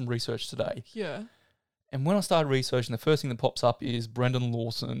get into some research today. Yeah. And when I started researching, the first thing that pops up is Brendan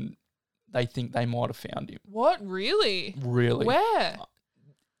Lawson. They think they might have found him. What? Really? Really. Where?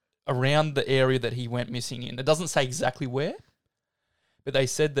 Around the area that he went missing in. It doesn't say exactly where, but they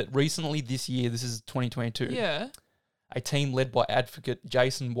said that recently this year, this is 2022, a team led by advocate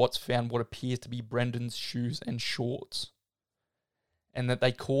Jason Watts found what appears to be Brendan's shoes and shorts. And that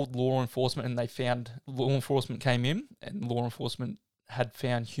they called law enforcement and law enforcement came in and law enforcement had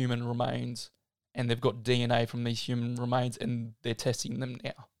found human remains. And they've got DNA from these human remains and they're testing them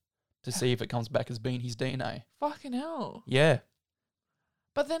now to see if it comes back as being his DNA. Fucking hell. Yeah.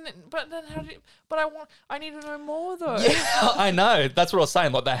 But then how did? But I need to know more though. Yeah, I know. That's what I was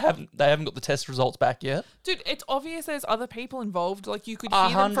saying. Like they haven't got the test results back yet. Dude, it's obvious there's other people involved. Like you could hear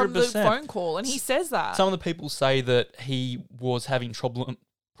them from the phone call, and he says that. Some of the people say that he was having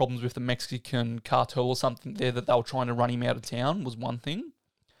problems with the Mexican cartel or something there, that they were trying to run him out of town was one thing.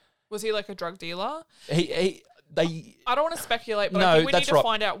 Was he like a drug dealer? I don't want to speculate, but I think we need to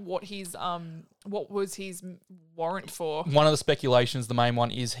find out what was his warrant for. One of the speculations, the main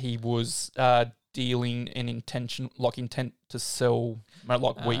one, is he was dealing in intent to sell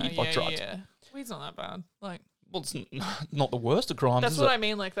weed, drugs. Yeah, weed's not that bad. Well, it's not the worst of crimes. That's is what it? I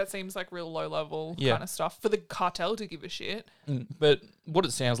mean. Like, that seems like real low level Yeah. kind of stuff for the cartel to give a shit. But what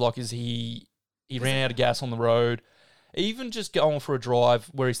it sounds like is he ran out of gas on the road. Even just going for a drive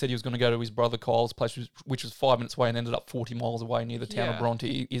where he said he was going to go to his brother Kyle's place, which was 5 minutes away, and ended up 40 miles away near the town of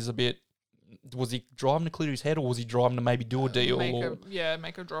Bronte, is a bit. Was he driving to clear his head, or was he driving to maybe do a deal?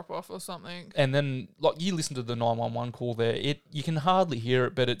 Make a drop off or something. And then, like, you listen to the 911 call there, you can hardly hear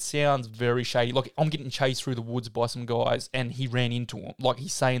it, but it sounds very shady. Like, I'm getting chased through the woods by some guys, and he ran into them. Like,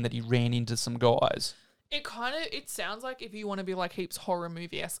 he's saying that he ran into some guys. It sounds like, if you want to be like heaps horror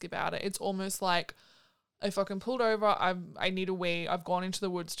movie-esque about it, it's almost like, if I can pulled over, I need a wee. I've gone into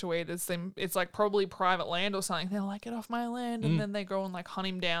the woods to wee. It's like probably private land or something. They're like, get off my land, and then they go and like hunt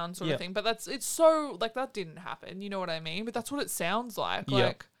him down, sort of thing. But it's so like that didn't happen. You know what I mean? But that's what it sounds like.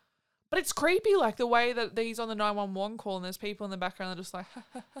 Like, but it's creepy, like the way that he's on the 911 call and there's people in the background that are just like,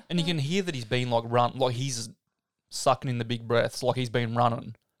 and you can hear that he's been like he's sucking in the big breaths, like he's been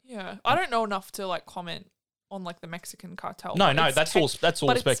running. Yeah, I don't know enough to like comment on like the Mexican cartel. No, that's all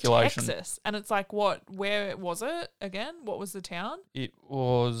speculation. It's Texas, and it's like where was it again? What was the town? It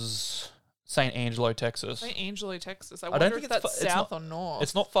was St. Angelo, Texas. St. Angelo, Texas. I don't wonder think if that's south or north.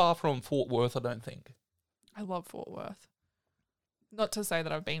 It's not far from Fort Worth, I don't think. I love Fort Worth. Not to say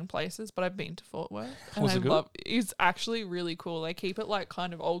that I've been places, but I've been to Fort Worth. And Was it good? It's actually really cool. They keep it like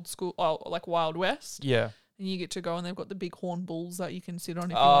kind of old school, like Wild West. Yeah. And you get to go, and they've got the big horn bulls that you can sit on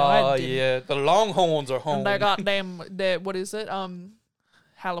if you want. want. Oh, yeah. The Longhorns are home. And they got what is it? Jalapeno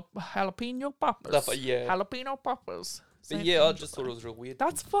poppers. Jalapeno poppers. But yeah, I just thought it was real weird.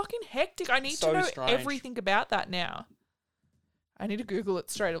 That's fucking hectic. I need to know everything about that now. I need to Google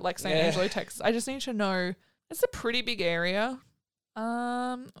it straight up, like St. Angelo, Texas. I just need to know. It's a pretty big area.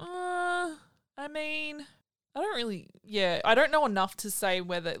 I mean, I don't really, I don't know enough to say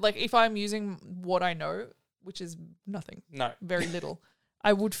whether, like, if I'm using what I know, which is nothing. No. Very little.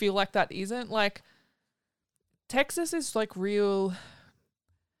 I would feel like that isn't, like, Texas is, like, real,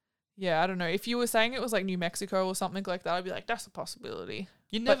 I don't know. If you were saying it was, like, New Mexico or something like that, I'd be like, that's a possibility.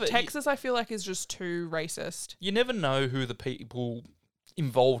 But Texas, I feel like, is just too racist. You never know who the people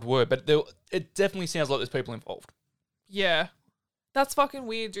involved were, but it definitely sounds like there's people involved. Yeah. That's fucking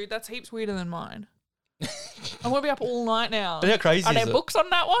weird, dude. That's heaps weirder than mine. I'm going to be up all night now. But how crazy Are is there it? books on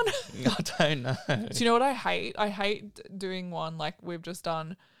that one? I don't know. Do you know what I hate? I hate doing one like we've just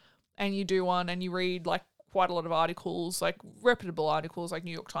done, and you do one and you read like quite a lot of articles, like reputable articles like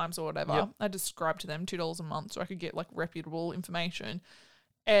New York Times or whatever. Yep. I just subscribe to them $2 a month so I could get like reputable information.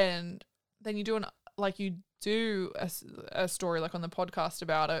 And then you do a story like on the podcast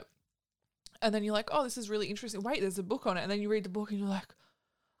about it. And then you're like, oh, this is really interesting. Wait, there's a book on it. And then you read the book and you're like,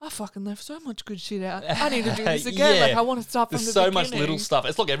 I fucking left so much good shit out. I need to do this again. Like, I want to start from the beginning. There's so much little stuff.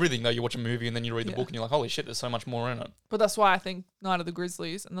 It's like everything, though. You watch a movie and then you read the book and you're like, holy shit, there's so much more in it. But that's why I think Night of the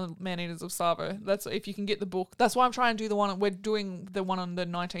Grizzlies and the Man-Eaters of Savo, that's if you can get the book. That's why I'm trying to do the one. We're doing the one on the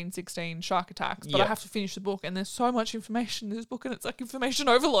 1916 shark attacks. But I have to finish the book. And there's so much information in this book and it's like information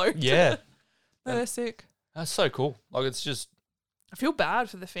overload. Yeah. No, they're sick. That's so cool. Like, it's just... I feel bad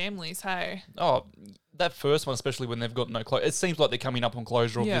for the families, hey. Oh, that first one, especially when they've got no closure. It seems like they're coming up on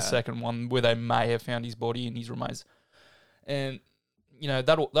closure of the second one where they may have found his body and his remains. And, you know,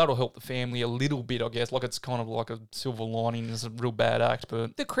 that'll help the family a little bit, I guess. Like, it's kind of like a silver lining. It's a real bad act,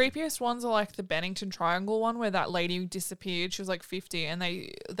 but... The creepiest ones are like the Bennington Triangle one where that lady disappeared. She was like 50 and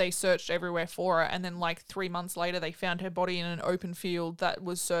they searched everywhere for her. And then like 3 months later, they found her body in an open field that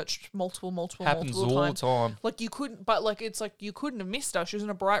was searched multiple Happens all times. the time. Like you couldn't, but like it's like you couldn't have missed her. She was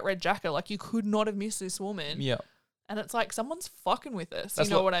in a bright red jacket. Like you could not have missed this woman. Yeah. And it's like someone's fucking with us. You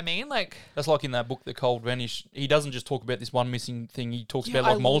know what I mean? Like that's like in that book, The Cold Vanish. He doesn't just talk about this one missing thing. He talks about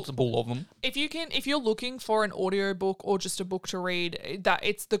like multiple of them. If you're looking for an audio book or just a book to read, that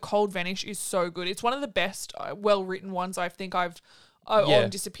it's The Cold Vanish is so good. It's one of the best, well written ones I think I've on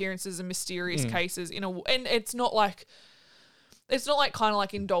disappearances and mysterious cases and it's not like kind of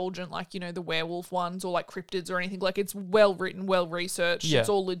like indulgent, like, you know, the werewolf ones or like cryptids or anything. Like it's well written, well researched. Yeah. It's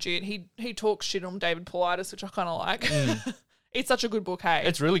all legit. He talks shit on David Paulides, which I kind of like. It's such a good book, hey?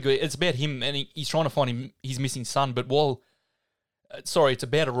 It's really good. It's about him and he's trying to find his missing son. But it's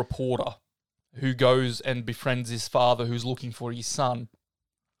about a reporter who goes and befriends his father who's looking for his son.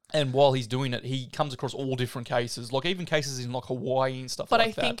 And while he's doing it, he comes across all different cases, like even cases in like Hawaii and stuff like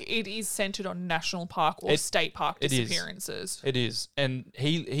that. But I think it is centered on national park or state park disappearances. It is. And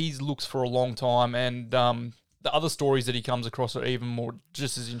he looks for a long time. And the other stories that he comes across are even more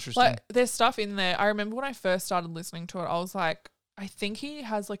just as interesting. Like there's stuff in there. I remember when I first started listening to it, I was like, I think he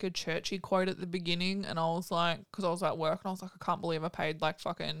has like a churchy quote at the beginning. And I was like, because I was at work and I was like, I can't believe I paid like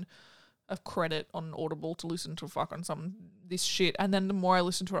fucking of credit on Audible to listen to fucking this shit. And then the more I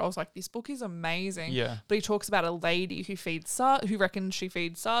listened to it, I was like, this book is amazing. Yeah. But he talks about a lady who reckons she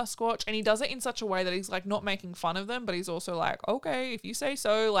feeds Sasquatch, and he does it in such a way that he's like not making fun of them, but he's also like, okay, if you say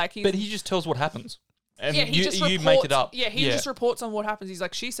so. Like But he just tells what happens. And yeah, he you make it up. Yeah, he just reports on what happens. He's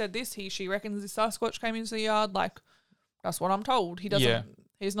like, she said this. She reckons this Sasquatch came into the yard. Like, that's what I'm told. He doesn't. Yeah.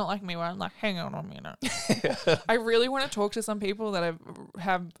 He's not like me where I'm like, hang on a minute. I really want to talk to some people that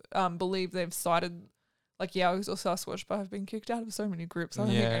have believed they've sighted like Yowies or Sasquatch, but I've been kicked out of so many groups. I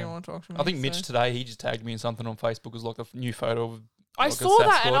don't think anyone will talk to me. I think Mitch today, he just tagged me in something on Facebook as like a new photo of I like saw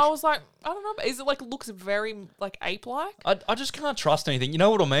that and I was like, I don't know, but is it like looks very like ape-like? I just can't trust anything. You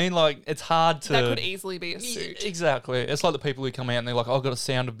know what I mean? Like, it's hard to... That could easily be a suit. Exactly. It's like the people who come out and they're like, oh, I've got a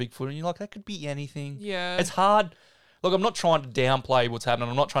sound of Bigfoot. And you're like, that could be anything. Yeah. It's hard. Look, I'm not trying to downplay what's happening.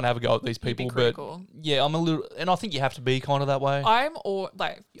 I'm not trying to have a go at these people, but yeah, I'm a little, and I think you have to be kind of that way. I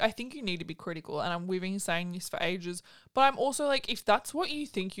think you need to be critical, and we've been saying this for ages, but I'm also like, if that's what you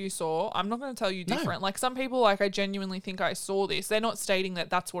think you saw, I'm not going to tell you different. No. Like some people, like I genuinely think I saw this. They're not stating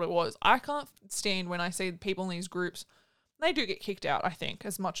that that's what it was. I can't stand when I see people in these groups. They do get kicked out, I think,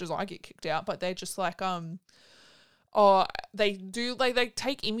 as much as I get kicked out, but they're just like, they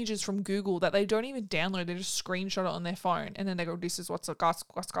take images from Google that they don't even download. They just screenshot it on their phone, and then they go, "This is what a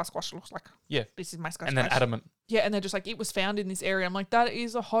Sasquatch looks like." Yeah, this is my Sasquatch. And then adamant. Yeah, and they're just like, "It was found in this area." I'm like, that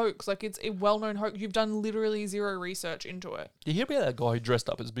is a hoax. Like, it's a well-known hoax. You've done literally zero research into it. Did you hear about that guy who dressed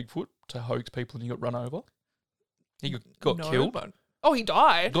up as Bigfoot to hoax people and he got run over? He got killed. Oh, he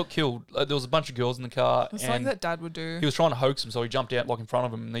died. Got killed. There was a bunch of girls in the car. It's like that dad would do. He was trying to hoax them, so he jumped out like in front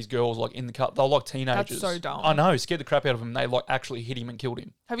of them, and these girls like in the car. They were like teenagers. That's so dumb. I know. Scared the crap out of him. They like actually hit him and killed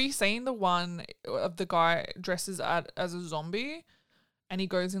him. Have you seen the one of the guy dresses as a zombie, and he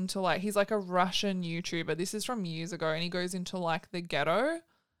goes into like, he's like a Russian YouTuber. This is from years ago, and he goes into like the ghetto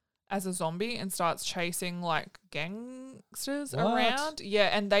as a zombie and starts chasing like gangsters around. Yeah,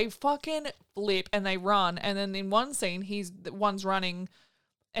 and they fucking flip and they run. And then in one scene, one's running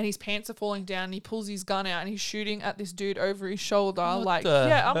and his pants are falling down and he pulls his gun out and he's shooting at this dude over his shoulder. I'm like,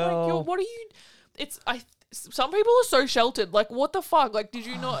 yo, what are you... Some people are so sheltered. Like, what the fuck? Like, did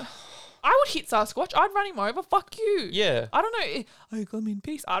you not... I would hit Sasquatch. I'd run him over. Fuck you. Yeah. I don't know. I come in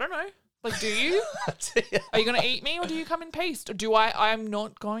peace. I don't know. Like, do you? Are you going to eat me or do you come in peace? Or I'm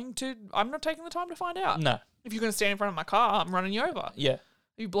not taking the time to find out. No. If you're going to stand in front of my car, I'm running you over. Yeah. Are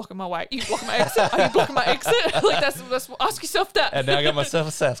you blocking my way? Are you blocking my exit? Are you blocking my exit? Like, that's ask yourself that. And now I got myself a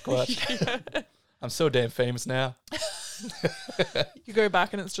Sasquatch. Yeah. I'm so damn famous now. You go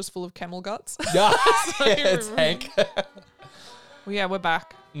back and it's just full of camel guts. Yeah, it's Hank. Well, yeah, we're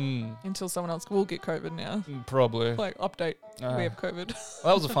back. Until someone else will get COVID now. Probably. Like, update. We have COVID.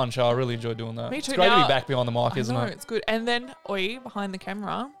 Well, that was a fun show. I really enjoyed doing that. Me too. It's great to be back behind the mic, isn't it? It's good. And then, behind the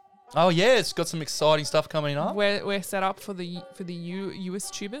camera. Oh, yeah. It's got some exciting stuff coming up. We're set up for the US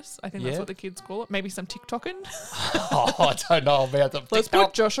tubers. I think that's what the kids call it. Maybe some TikToking. I don't know about the Let's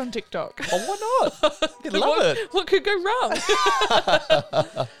put Josh on TikTok. Oh, why not? I love it. What could go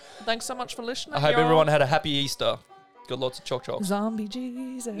wrong? Thanks so much for listening. I hope everyone had a happy Easter. Got lots of choc. Zombie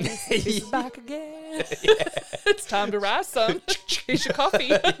Jesus is back again. It's time to rise some. Here's your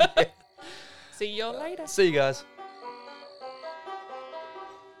coffee. See you later. See you guys.